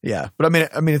yeah, but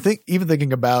I mean, even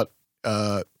thinking about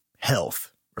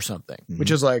health or something,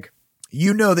 which is like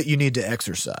that you need to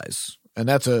exercise, and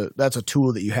that's a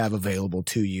tool that you have available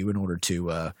to you in order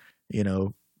to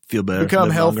Feel better. become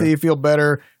live healthy, longer. feel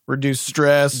better, reduce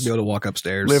stress, Be able to walk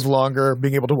upstairs, live longer,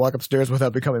 being able to walk upstairs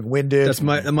without becoming winded. That's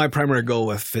my primary goal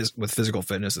with physical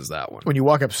fitness is that one. When you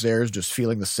walk upstairs, just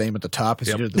feeling the same at the top as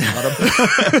you did at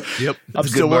the bottom. Yep. I'm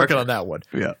still working on that one.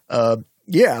 Yeah.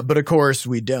 Yeah, but of course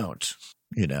we don't.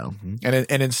 And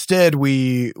instead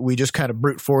we just kind of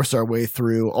brute force our way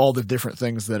through all the different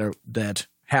things that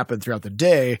happen throughout the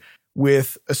day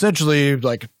with essentially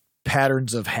like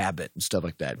patterns of habit and stuff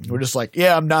like that. We're just like,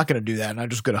 yeah, I'm not going to do that, and I'm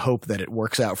just going to hope that it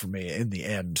works out for me in the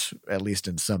end, at least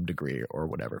in some degree or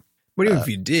whatever. But even if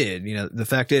you did, the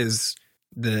fact is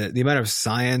the amount of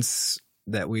science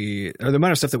the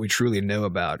amount of stuff that we truly know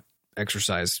about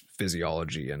exercise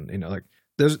physiology and like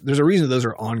there's a reason those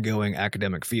are ongoing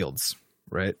academic fields,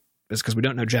 right? It's because we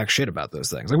don't know jack shit about those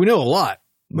things. Like we know a lot,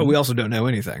 but we also don't know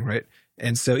anything, right?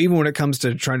 And so even when it comes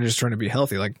to trying to be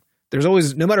healthy, like there's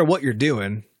always, no matter what you're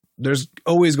doing, there's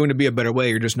always going to be a better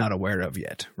way you're just not aware of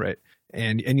yet, right?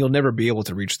 And you'll never be able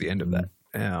to reach the end of that.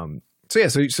 So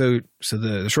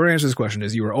the short answer to this question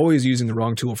is you are always using the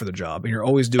wrong tool for the job, and you're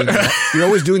always doing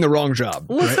the wrong job.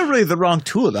 Well, it's not really the wrong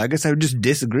tool, though. I guess I would just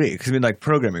disagree. Because I mean, like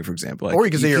programming, for example. Like, Or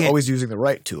you can say you're can't- always using the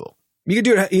right tool. You can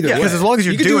do it either way. because as long as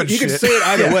you're you can doing you can shit. say it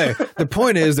either way. The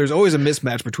point is, there's always a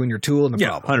mismatch between your tool and the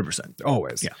Yeah, problem. 100%.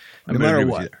 Always. Yeah. No I'm gonna matter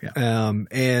agree with what. you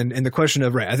there, And the question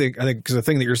of, right, I think because the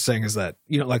thing that you're saying is that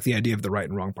you don't like the idea of the right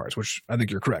and wrong parts, which I think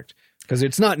you're correct. Because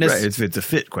it's not Right. necessarily It's a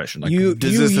fit question. Like, You-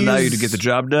 does you this allow you to use- get the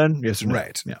job done? Yes or no?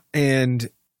 right. Yeah. And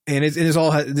it's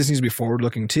all this needs to be forward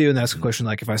looking too. And that's the question,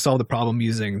 like if I solve the problem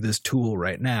using this tool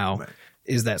right now, Right.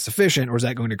 is that sufficient or is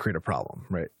that going to create a problem?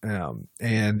 Right. And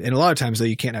a lot of times though,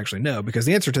 you can't actually know because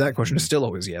the answer to that question is still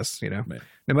always yes. Right.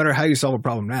 No matter how you solve a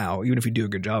problem now, even if you do a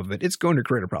good job of it, it's going to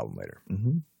create a problem later.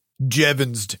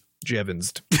 Jevonsed.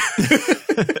 Jevonsed.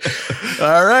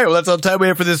 All right. Well, that's all the time we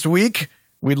have for this week.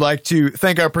 We'd like to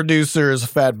thank our producers,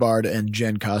 Fat Bard and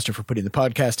Jen Coster, for putting the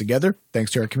podcast together.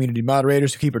 Thanks to our community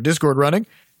moderators who keep our Discord running.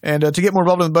 And to get more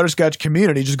involved in the Butterscotch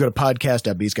community, just go to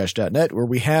podcast.bscotch.net, where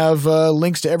we have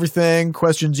links to everything,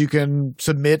 questions you can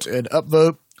submit and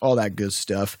upvote, all that good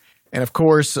stuff. And, of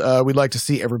course, we'd like to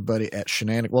see everybody at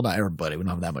Shenanigans. Well, not everybody. We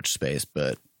don't have that much space,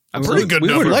 but pretty good We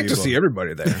number would of like to people. see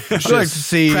everybody there. I'd like to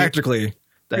see practically.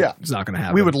 That's not going to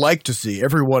happen. We would like to see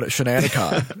everyone at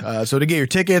Shenanicon. So to get your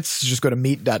tickets, just go to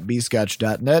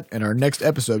meet.bscotch.net, and our next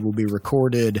episode will be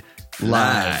recorded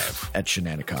live at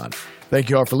Shenanicon. Thank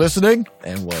you all for listening,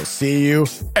 and we'll see you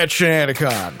at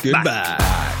Shenanicon.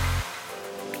 Goodbye.